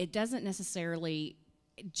 So it doesn't necessarily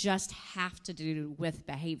just have to do with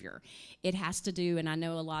behavior. It has to do, and I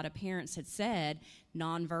know a lot of parents had said,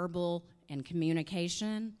 nonverbal and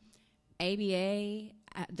communication. ABA,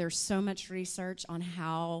 there's so much research on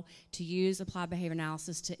how to use applied behavior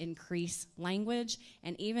analysis to increase language,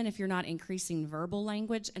 and even if you're not increasing verbal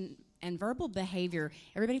language, and verbal behavior,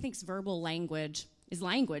 everybody thinks verbal language is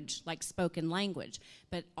language, like spoken language,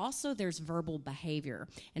 but also there's verbal behavior,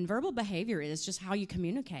 and verbal behavior is just how you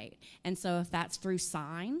communicate. And so if that's through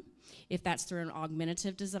sign, if that's through an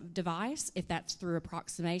augmentative device, if that's through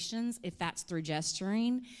approximations, if that's through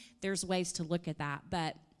gesturing, there's ways to look at that.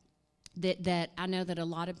 But that I know that a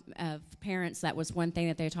lot of parents, that was one thing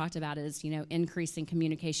that they talked about is, increasing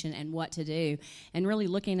communication and what to do, and really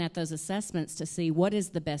looking at those assessments to see what is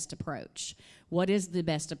the best approach. What is the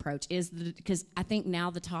best approach? Because I think now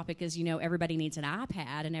the topic is, everybody needs an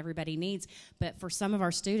iPad and everybody needs, but for some of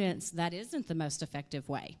our students, that isn't the most effective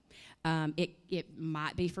way. It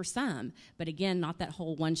might be for some, but again, not that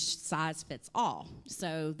whole one size fits all.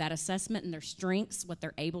 So that assessment and their strengths, what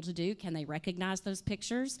they're able to do, can they recognize those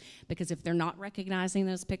pictures? Because if they're not recognizing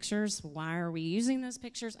those pictures, why are we using those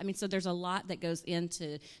pictures? I mean, so there's a lot that goes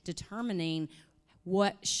into determining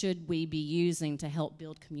what should we be using to help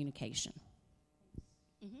build communication.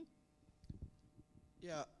 Mm-hmm.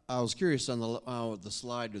 Yeah, I was curious on the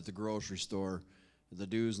slide with the grocery store, the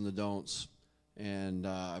do's and the don'ts. And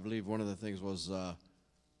I believe one of the things was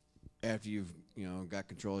after you've got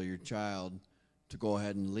control of your child, to go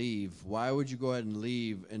ahead and leave. Why would you go ahead and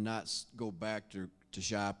leave and not go back to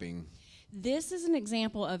shopping? This is an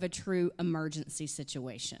example of a true emergency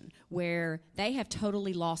situation where they have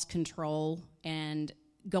totally lost control, and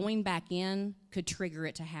going back in could trigger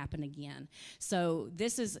it to happen again. So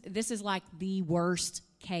this is like the worst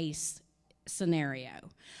case scenario.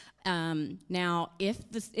 Now, if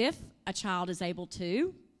a child is able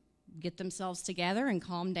to get themselves together and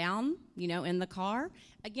calm down, in the car,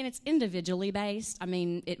 again, it's individually based. I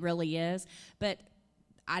mean, it really is. But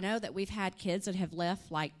I know that we've had kids that have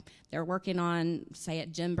left, like they're working on, say,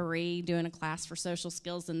 at Gymboree, doing a class for social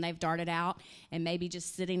skills, and they've darted out and maybe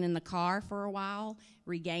just sitting in the car for a while,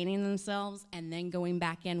 regaining themselves, and then going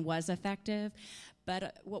back in was effective.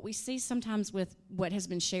 But what we see sometimes with what has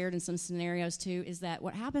been shared in some scenarios too is that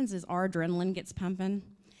what happens is our adrenaline gets pumping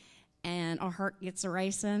and our heart gets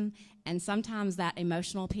racing, and sometimes that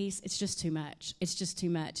emotional piece, it's just too much. It's just too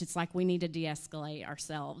much. It's like we need to de-escalate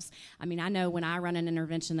ourselves. I mean, I know when I run an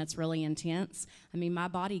intervention that's really intense, I mean, my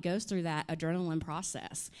body goes through that adrenaline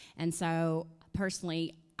process. And so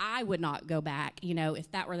personally, I would not go back,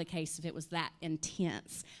 if that were the case, if it was that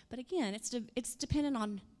intense. But again, it's dependent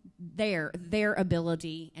on their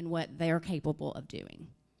ability and what they're capable of doing.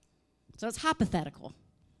 So it's hypothetical.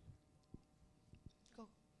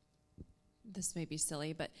 This may be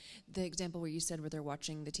silly, but the example where you said where they're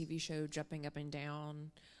watching the TV show jumping up and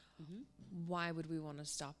down, mm-hmm. Why would we want to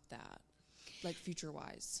stop that, like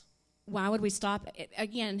future-wise? Why would we stop?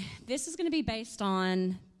 Again, this is going to be based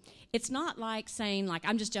on, it's not like saying, like,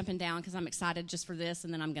 I'm just jumping down because I'm excited just for this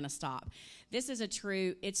and then I'm going to stop. This is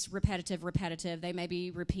it's repetitive. They may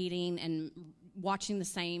be repeating and watching the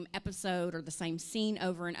same episode or the same scene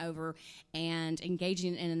over and over and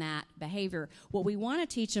engaging in that behavior. What we want to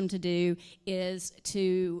teach them to do is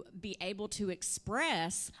to be able to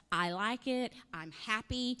express, I like it, I'm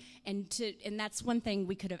happy, and that's one thing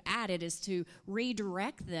we could have added is to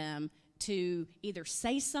redirect them to either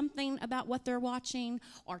say something about what they're watching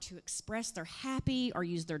or to express they're happy or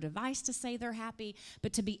use their device to say they're happy,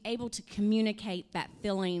 but to be able to communicate that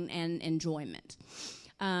feeling and enjoyment.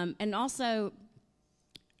 And also,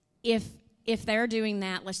 if they're doing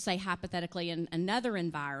that, let's say hypothetically in another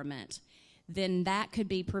environment, then that could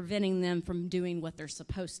be preventing them from doing what they're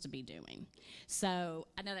supposed to be doing. So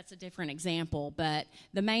I know that's a different example, but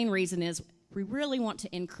the main reason is we really want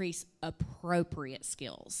to increase appropriate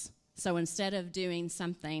skills. So instead of doing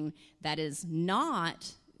something that is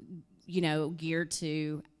not, geared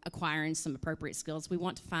to acquiring some appropriate skills, we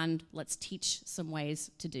want to let's teach some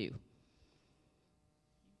ways to do.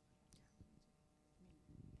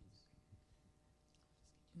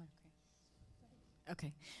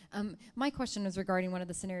 Okay. My question is regarding one of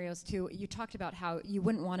the scenarios too. You talked about how you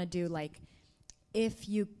wouldn't want to do like, if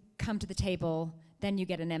you come to the table, then you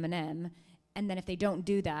get an M&M. And then if they don't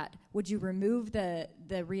do that, would you remove the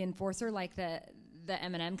reinforcer, like the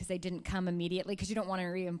M&M, because they didn't come immediately? Because you don't want to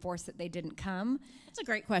reinforce that they didn't come. That's a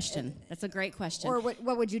great question. That's a great question. Or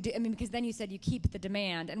what would you do? I mean, because then you said you keep the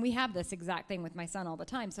demand. And we have this exact thing with my son all the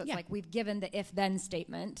time. So it's like we've given the if-then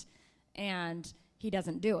statement, and he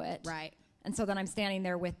doesn't do it. Right. And so then I'm standing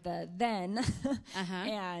there with the then,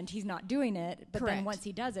 and he's not doing it. But Correct. then once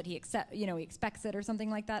he does it, he expects it or something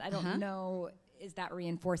like that. I don't know. Is that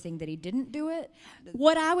reinforcing that he didn't do it?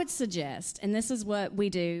 What I would suggest, and this is what we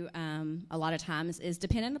do a lot of times, is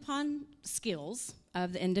dependent upon skills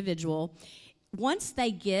of the individual. Once they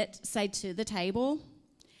get, say, to the table,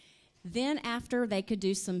 then after they could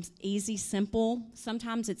do some easy, simple,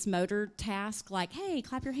 sometimes it's motor task like, hey,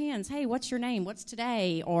 clap your hands. Hey, what's your name? What's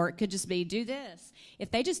today? Or it could just be, do this. If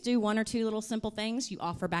they just do one or two little simple things, you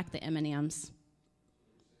offer back the M&Ms.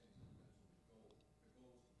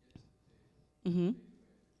 Mm-hmm.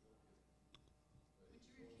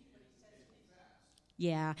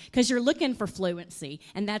 Yeah, because you're looking for fluency,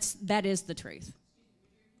 and that is the truth.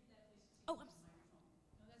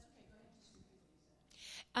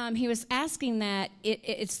 He was asking that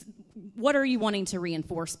it's what are you wanting to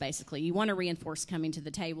reinforce, basically? You want to reinforce coming to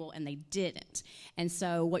the table, and they didn't. And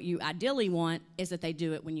so what you ideally want is that they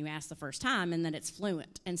do it when you ask the first time and that it's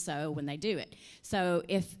fluent, and so when they do it. So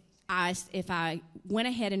if I went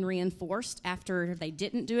ahead and reinforced after they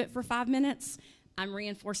didn't do it for 5 minutes, I'm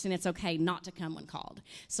reinforcing it's okay not to come when called.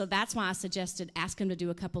 So that's why I suggested ask them to do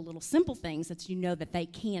a couple little simple things that you know that they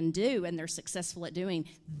can do and they're successful at doing,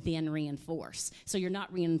 then reinforce. So you're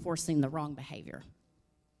not reinforcing the wrong behavior.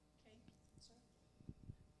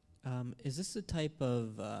 Is this the type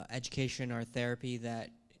of education or therapy that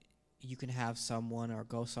you can have someone or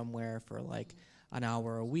go somewhere for like an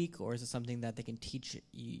hour a week, or is it something that they can teach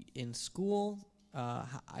in school?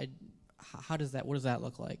 What does that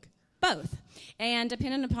look like? Both, and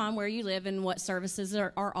depending upon where you live and what services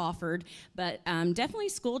are offered, but definitely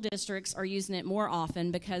school districts are using it more often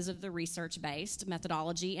because of the research-based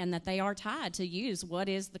methodology and that they are tied to use what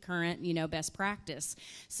is the current, best practice.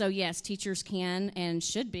 So yes, teachers can and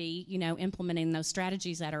should be, implementing those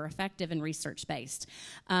strategies that are effective and research-based.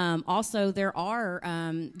 Also, there are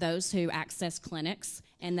those who access clinics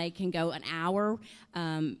and they can go an hour.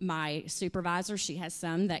 My supervisor, she has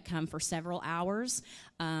some that come for several hours,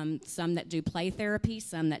 some that do play therapy,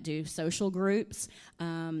 some that do social groups.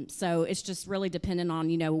 So it's just really dependent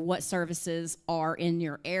on, what services are in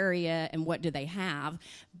your area and what do they have.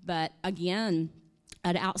 But again,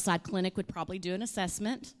 an outside clinic would probably do an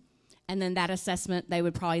assessment, and then that assessment, they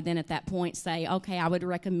would probably then at that point say, okay, I would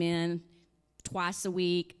recommend twice a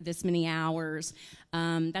week, this many hours.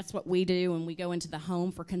 That's what we do when we go into the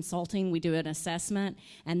home for consulting. We do an assessment,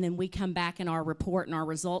 and then we come back in our report and our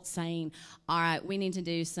results saying, all right, we need to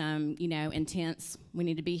do some, intense, we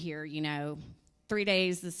need to be here, 3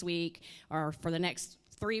 days this week or for the next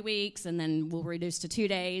 3 weeks, and then we'll reduce to 2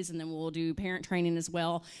 days, and then we'll do parent training as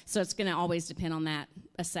well. So it's going to always depend on that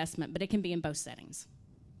assessment, but it can be in both settings.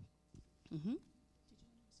 Mm-hmm.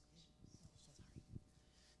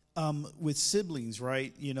 With siblings,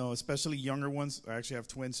 right? Especially younger ones. I actually have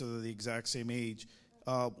twins, so they're the exact same age.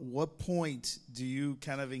 What point do you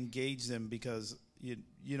kind of engage them? Because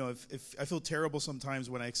if I feel terrible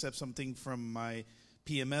sometimes when I accept something from my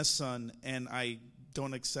PMS son and I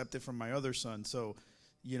don't accept it from my other son. So,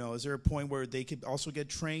 is there a point where they could also get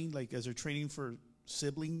trained? Like, is there training for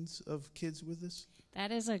siblings of kids with this?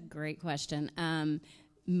 That is a great question.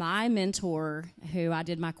 My mentor, who I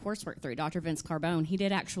did my coursework through, Dr. Vince Carbone, he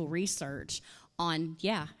did actual research on,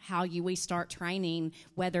 how we start training,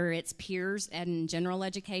 whether it's peers and general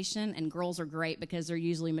education, and girls are great because they're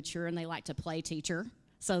usually mature and they like to play teacher,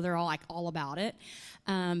 so they're all about it.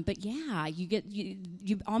 But yeah,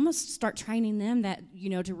 you almost start training them that,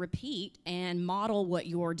 to repeat and model what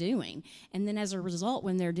you're doing. And then as a result,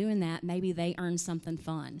 when they're doing that, maybe they earn something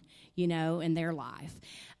fun, in their life.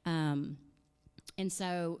 And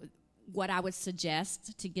so what I would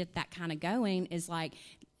suggest to get that kind of going is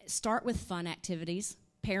start with fun activities,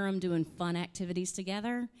 pair them doing fun activities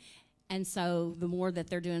together. And so the more that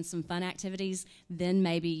they're doing some fun activities, then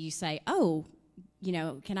maybe you say, oh,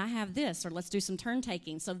 can I have this? Or let's do some turn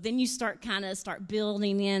taking. So then you start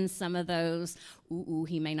building in some of those,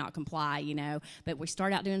 he may not comply, but we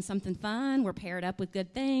start out doing something fun. We're paired up with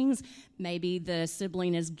good things. Maybe the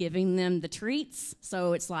sibling is giving them the treats.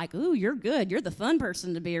 So it's like, you're good. You're the fun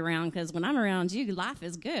person to be around because when I'm around you, life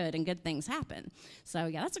is good and good things happen. So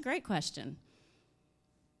yeah, that's a great question.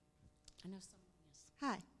 I know someone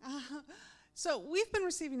else. Hi. So we've been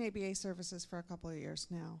receiving ABA services for a couple of years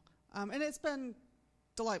now. And it's been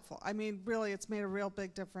delightful. I mean, really, it's made a real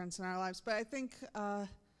big difference in our lives. But I think,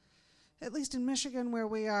 at least in Michigan where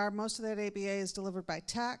we are, most of that ABA is delivered by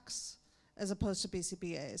techs as opposed to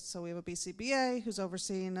BCBAs. So we have a BCBA who's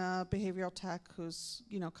overseeing a behavioral tech who's,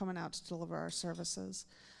 coming out to deliver our services.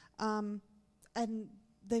 And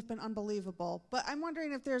they've been unbelievable. But I'm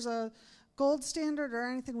wondering if there's a gold standard or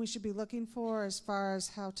anything we should be looking for as far as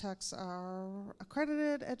how techs are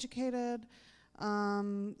accredited, educated,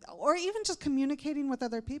 or even just communicating with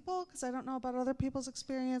other people, because I don't know about other people's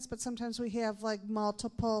experience, but sometimes we have like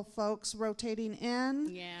multiple folks rotating in,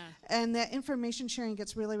 Yeah. and that information sharing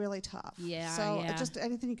gets really, really tough. Yeah, So yeah. just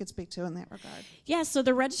anything you could speak to in that regard. Yeah, so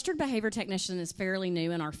the registered behavior technician is fairly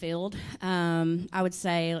new in our field. I would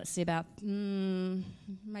say, let's see, about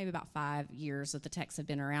maybe about 5 years that the techs have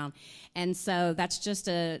been around. And so that's just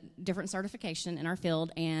a different certification in our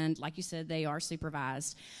field, and like you said, they are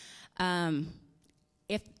supervised.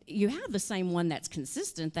 If you have the same one that's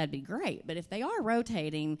consistent, that'd be great. But if they are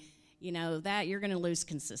rotating, you know, that you're going to lose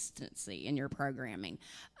consistency in your programming.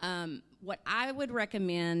 What I would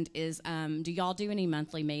recommend is, do y'all do any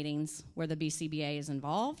monthly meetings where the BCBA is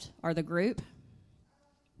involved or the group?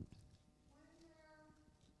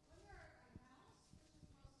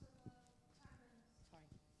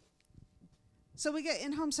 So we get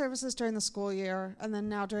in-home services during the school year, and then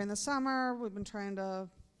now during the summer, we've been trying to,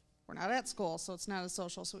 we're not at school, so it's not as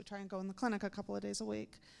social, so we try and go in the clinic a couple of days a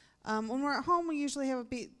week. When we're at home, we usually have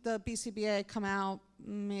the BCBA come out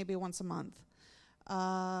maybe once a month.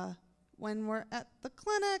 When we're at the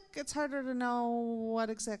clinic, it's harder to know what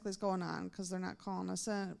exactly is going on because they're not calling us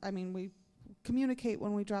in. I mean, we communicate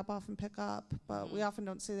when we drop off and pick up, but we often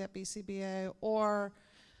don't see that BCBA. Or,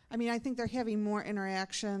 I mean, I think they're having more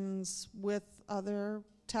interactions with other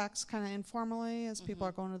techs kind of informally as people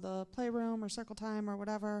are going to the playroom or circle time or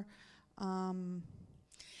whatever.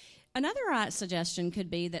 Another suggestion could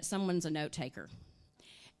be that someone's a note taker.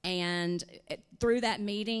 And through that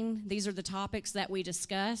meeting, these are the topics that we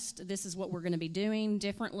discussed. This is what we're going to be doing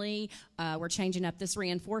differently. We're changing up this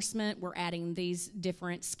reinforcement. We're adding these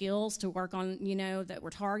different skills to work on, you know, that we're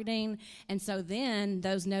targeting. And so then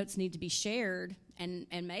those notes need to be shared,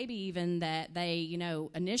 and maybe even that they, you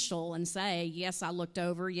know, initial and say, yes, I looked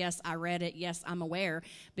over, yes, I read it, yes, I'm aware,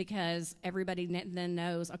 because everybody then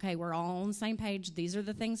knows, okay, we're all on the same page. These are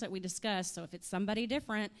the things that we discussed. So if it's somebody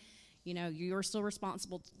different, you know, you're still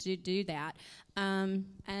responsible to do that.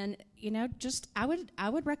 And, you know, just I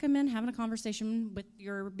would recommend having a conversation with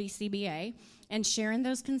your BCBA and sharing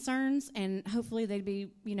those concerns, and hopefully they'd be,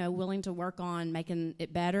 you know, willing to work on making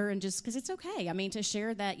it better, and just because it's okay. I mean, to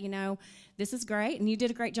share that, you know, this is great, and you did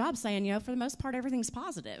a great job saying, you know, for the most part, everything's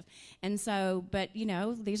positive. And so, but, you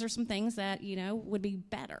know, these are some things that, you know, would be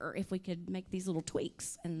better if we could make these little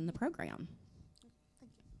tweaks in the program.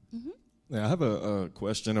 Thank you. Yeah, I have a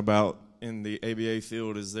question about, in the ABA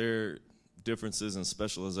field, is there differences in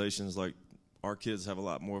specializations? Like, our kids have a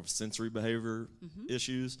lot more of sensory behavior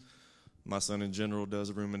issues. My son in general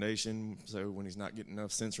does rumination, so when he's not getting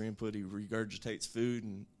enough sensory input, he regurgitates food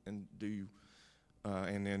and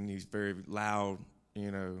then he's very loud,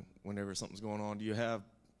 you know, whenever something's going on. Do you have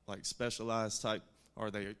like specialized type,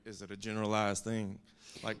 or is it a generalized thing?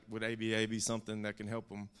 Like, would ABA be something that can help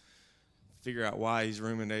him figure out why he's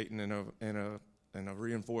ruminating, and a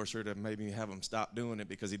reinforcer to maybe have him stop doing it,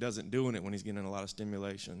 because he doesn't doing it when he's getting a lot of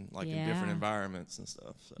stimulation, like in different environments and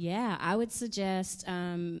stuff. So. Yeah, I would suggest,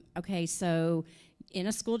 okay, so in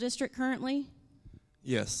a school district currently?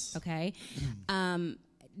 Yes. Okay.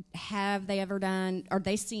 Have they ever done, are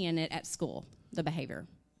they seeing it at school, the behavior?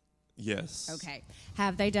 Yes. Okay.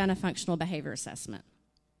 Have they done a functional behavior assessment?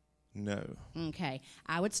 No. Okay.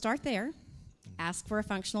 I would start there. Ask for a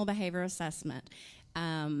functional behavior assessment.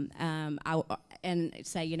 And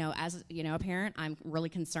say, you know, as you know, a parent, I'm really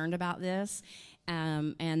concerned about this,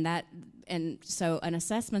 and so an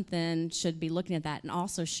assessment then should be looking at that, and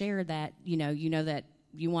also share that, you know that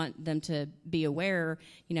you want them to be aware,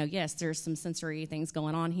 you know, yes, there's some sensory things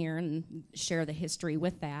going on here, and share the history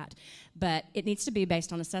with that. But it needs to be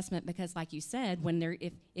based on assessment, because like you said, when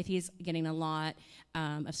if he's getting a lot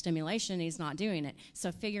of stimulation, he's not doing it.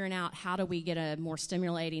 So figuring out how do we get a more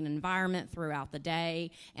stimulating environment throughout the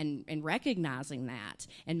day, and recognizing that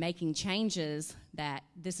and making changes, that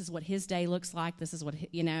this is what his day looks like, this is what,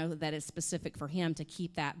 you know, that is specific for him to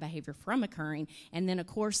keep that behavior from occurring. And then of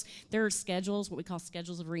course there are schedules, what we call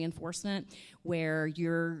schedules of reinforcement, where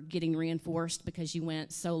you're getting reinforced because you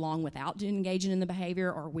went so long without engaging in the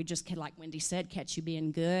behavior, or we just, like Wendy said, catch you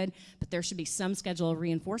being good. But there should be some schedule of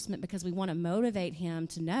reinforcement, because we want to motivate him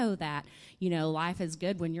to know that, you know, life is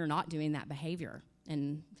good when you're not doing that behavior,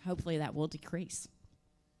 and hopefully that will decrease.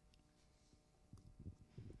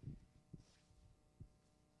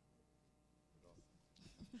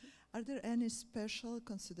 Are there any special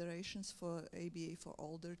considerations for ABA for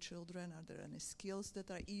older children? Are there any skills that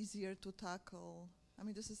are easier to tackle? I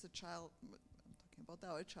mean, this is a child, I'm talking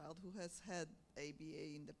about our child who has had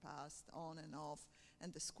ABA in the past, on and off,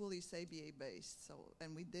 and the school is ABA based. So,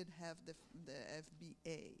 and we did have the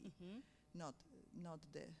FBA, not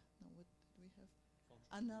the what do we have?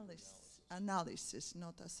 Analysis,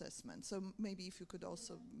 not assessment. So maybe if you could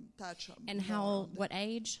also touch on. And how? What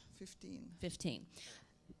age? 15. 15.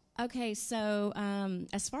 Okay, so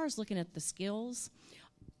as far as looking at the skills,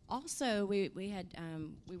 also we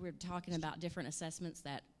were talking about different assessments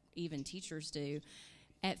that even teachers do.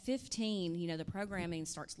 At 15, the programming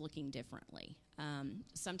starts looking differently.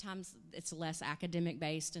 Sometimes it's less academic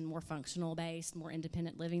based and more functional based, more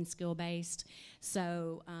independent living skill based.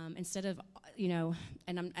 So instead of,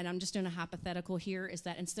 and I'm just doing a hypothetical here, is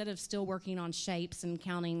that instead of still working on shapes and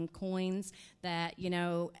counting coins, that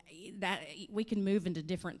that we can move into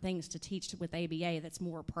different things to teach with ABA that's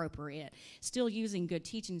more appropriate. Still using good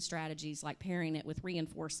teaching strategies like pairing it with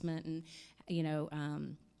reinforcement and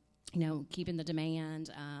keeping the demand,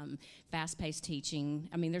 fast-paced teaching.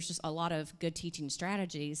 I mean, there's just a lot of good teaching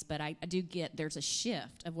strategies, but I do get there's a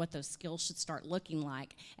shift of what those skills should start looking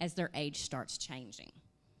like as their age starts changing.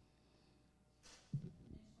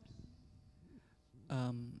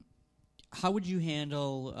 How would you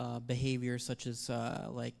handle behavior such as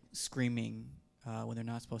like screaming when they're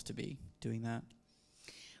not supposed to be doing that?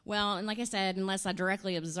 Well, and like I said, unless I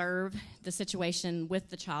directly observe the situation with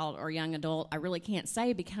the child or young adult, I really can't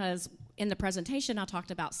say, because in the presentation I talked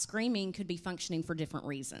about screaming could be functioning for different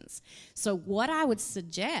reasons. So what I would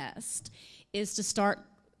suggest is to start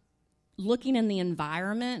looking in the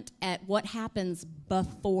environment at what happens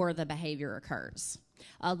before the behavior occurs.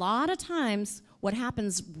 A lot of times what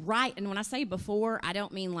happens right, and when I say before, I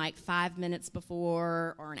don't mean like 5 minutes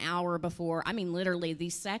before or an hour before. I mean literally the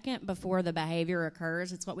second before the behavior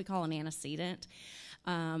occurs. It's what we call an antecedent.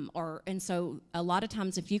 And so a lot of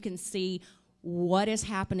times if you can see what is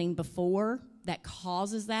happening before that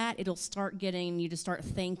causes that, it'll start getting you to start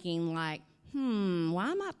thinking like,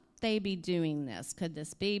 why might they be doing this? Could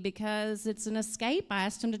this be because it's an escape? I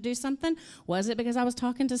asked them to do something. Was it because I was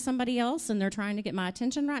talking to somebody else and they're trying to get my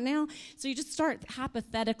attention right now? So you just start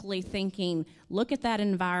hypothetically thinking, look at that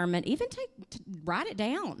environment, even write it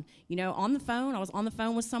down. On the phone, I was on the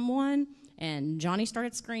phone with someone and Johnny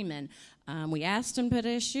started screaming. We asked him to put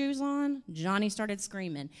his shoes on. Johnny started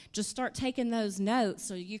screaming. Just start taking those notes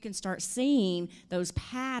so you can start seeing those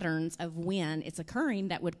patterns of when it's occurring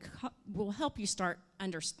that will help you start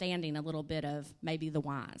understanding a little bit of maybe the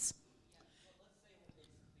whys. Yeah, so let's say it's because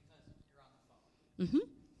you're on the phone. Mm-hmm.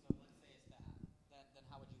 So let's say it's that. Then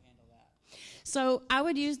how would you handle that? So I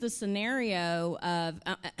would use the scenario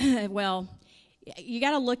of, well, you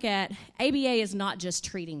got to look at, ABA is not just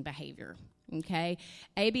treating behavior. Okay,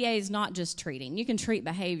 ABA is not just treating. You can treat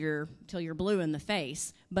behavior till you're blue in the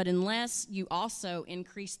face, but unless you also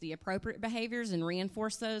increase the appropriate behaviors and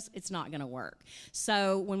reinforce those, it's not going to work.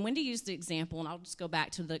 So when Wendy used the example, and I'll just go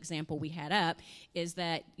back to the example we had up, is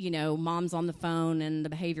that, mom's on the phone and the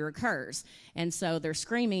behavior occurs. And so they're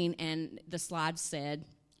screaming and the slide said,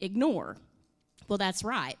 ignore. Well, that's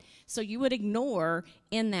right. So you would ignore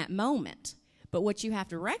in that moment. But what you have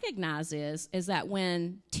to recognize is that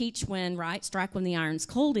strike when the iron's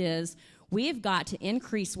cold is, we've got to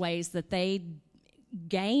increase ways that they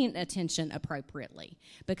gain attention appropriately.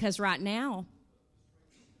 Because right now,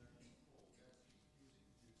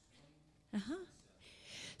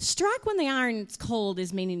 strike when the iron's cold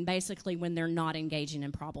is meaning basically when they're not engaging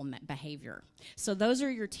in problem behavior. So those are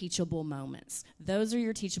your teachable moments.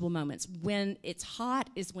 When it's hot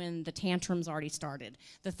is when the tantrum's already started.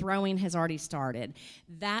 The throwing has already started.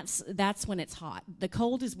 That's when it's hot. The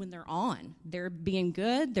cold is when they're on. They're being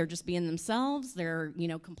good. They're just being themselves. They're,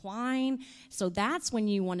 complying. So that's when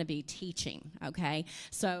you want to be teaching, okay?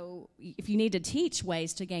 So if you need to teach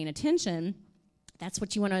ways to gain attention, that's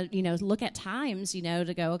what you want to, look at times,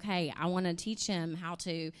 to go, okay, I want to teach him how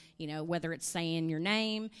to, whether it's saying your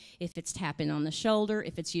name, if it's tapping on the shoulder,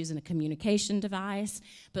 if it's using a communication device,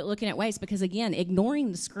 but looking at ways, because again,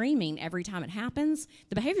 ignoring the screaming every time it happens,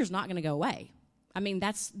 the behavior's not going to go away. I mean,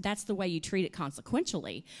 that's the way you treat it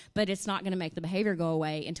consequentially, but it's not going to make the behavior go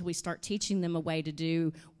away until we start teaching them a way to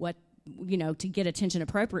do what, to get attention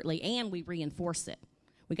appropriately, and we reinforce it.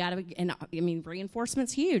 We got to, and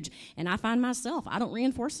reinforcement's huge. And I find myself, I don't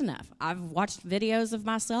reinforce enough. I've watched videos of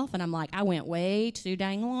myself, and I'm like, I went way too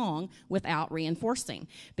dang long without reinforcing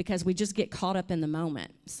because we just get caught up in the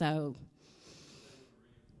moment. So.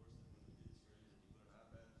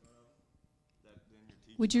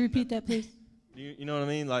 Would you repeat that, please? You know what I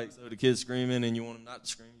mean? Like, so the kid's screaming, and you want them not to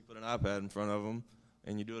scream, you put an iPad in front of them.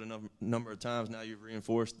 And you do it a number of times, now you've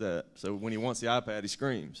reinforced that. So when he wants the iPad, he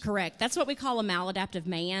screams. Correct. That's what we call a maladaptive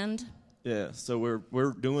mand. Yeah, so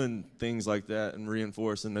we're doing things like that and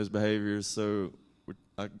reinforcing those behaviors. So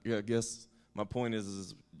I guess my point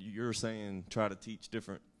is you're saying try to teach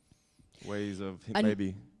different ways of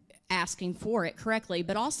maybe asking for it correctly,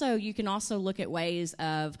 but also you can also look at ways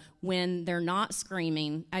of when they're not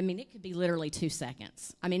screaming. I mean, it could be literally 2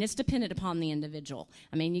 seconds. I mean, it's dependent upon the individual.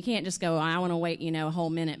 I mean, you can't just go, I want to wait, a whole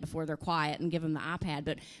minute before they're quiet and give them the iPad.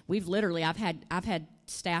 But I've had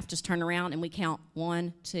staff just turn around and we count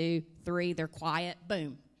 1, 2, 3. They're quiet.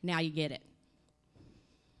 Boom. Now you get it.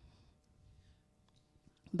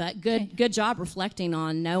 But good job reflecting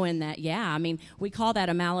on knowing that, I mean, we call that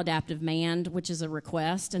a maladaptive mand, which is a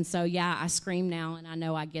request. And so, I scream now, and I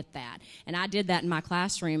know I get that. And I did that in my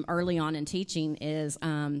classroom early on in teaching is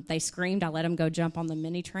they screamed. I let him go jump on the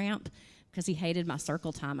mini tramp because he hated my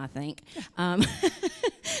circle time, I think.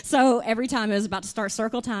 So every time it was about to start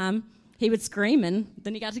circle time, he would scream, and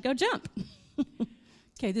then he got to go jump.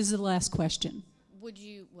 Okay, this is the last question. Would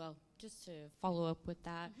you, just to follow up with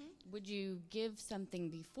that, would you give something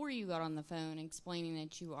before you got on the phone explaining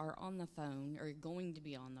that you are on the phone or going to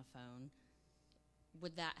be on the phone?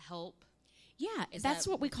 Would that help? Yeah, that's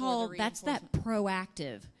what we call, that's that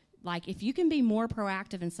proactive. Like, if you can be more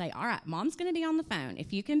proactive and say, all right, Mom's going to be on the phone.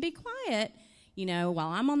 If you can be quiet, while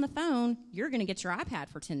I'm on the phone, you're going to get your iPad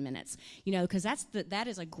for 10 minutes. Because that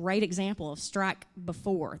is a great example of strike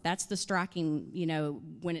before. That's the striking,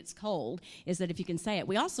 when it's cold, is that if you can say it.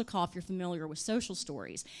 We also call, if you're familiar with social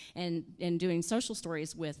stories and doing social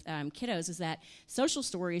stories with kiddos, is that social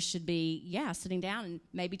stories should be, sitting down and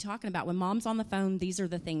maybe talking about when Mom's on the phone, these are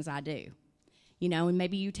the things I do. And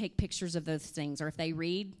maybe you take pictures of those things, or if they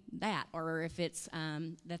read that, or if it's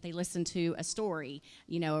that they listen to a story,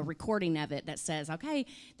 a recording of it that says, okay,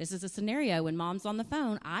 this is a scenario when Mom's on the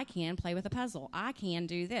phone, I can play with a puzzle. I can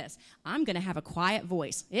do this. I'm going to have a quiet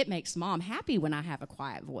voice. It makes Mom happy when I have a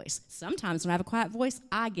quiet voice. Sometimes when I have a quiet voice,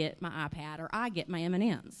 I get my iPad or I get my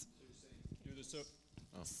M&Ms.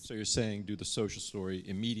 So you're saying do the social story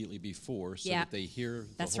immediately before so that they hear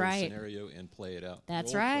the whole scenario and play it out.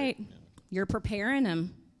 That's right. You're preparing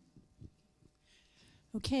them.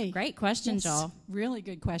 Okay. Great questions, y'all. Really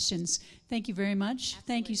good questions. Thank you very much.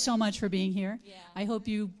 Thank you so much for being here. Yeah. I hope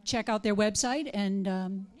you check out their website, and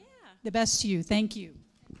the best to you. Thank you.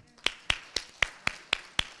 You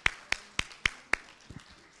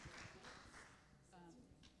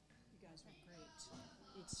guys were great.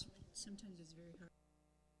 Sometimes it's very hard.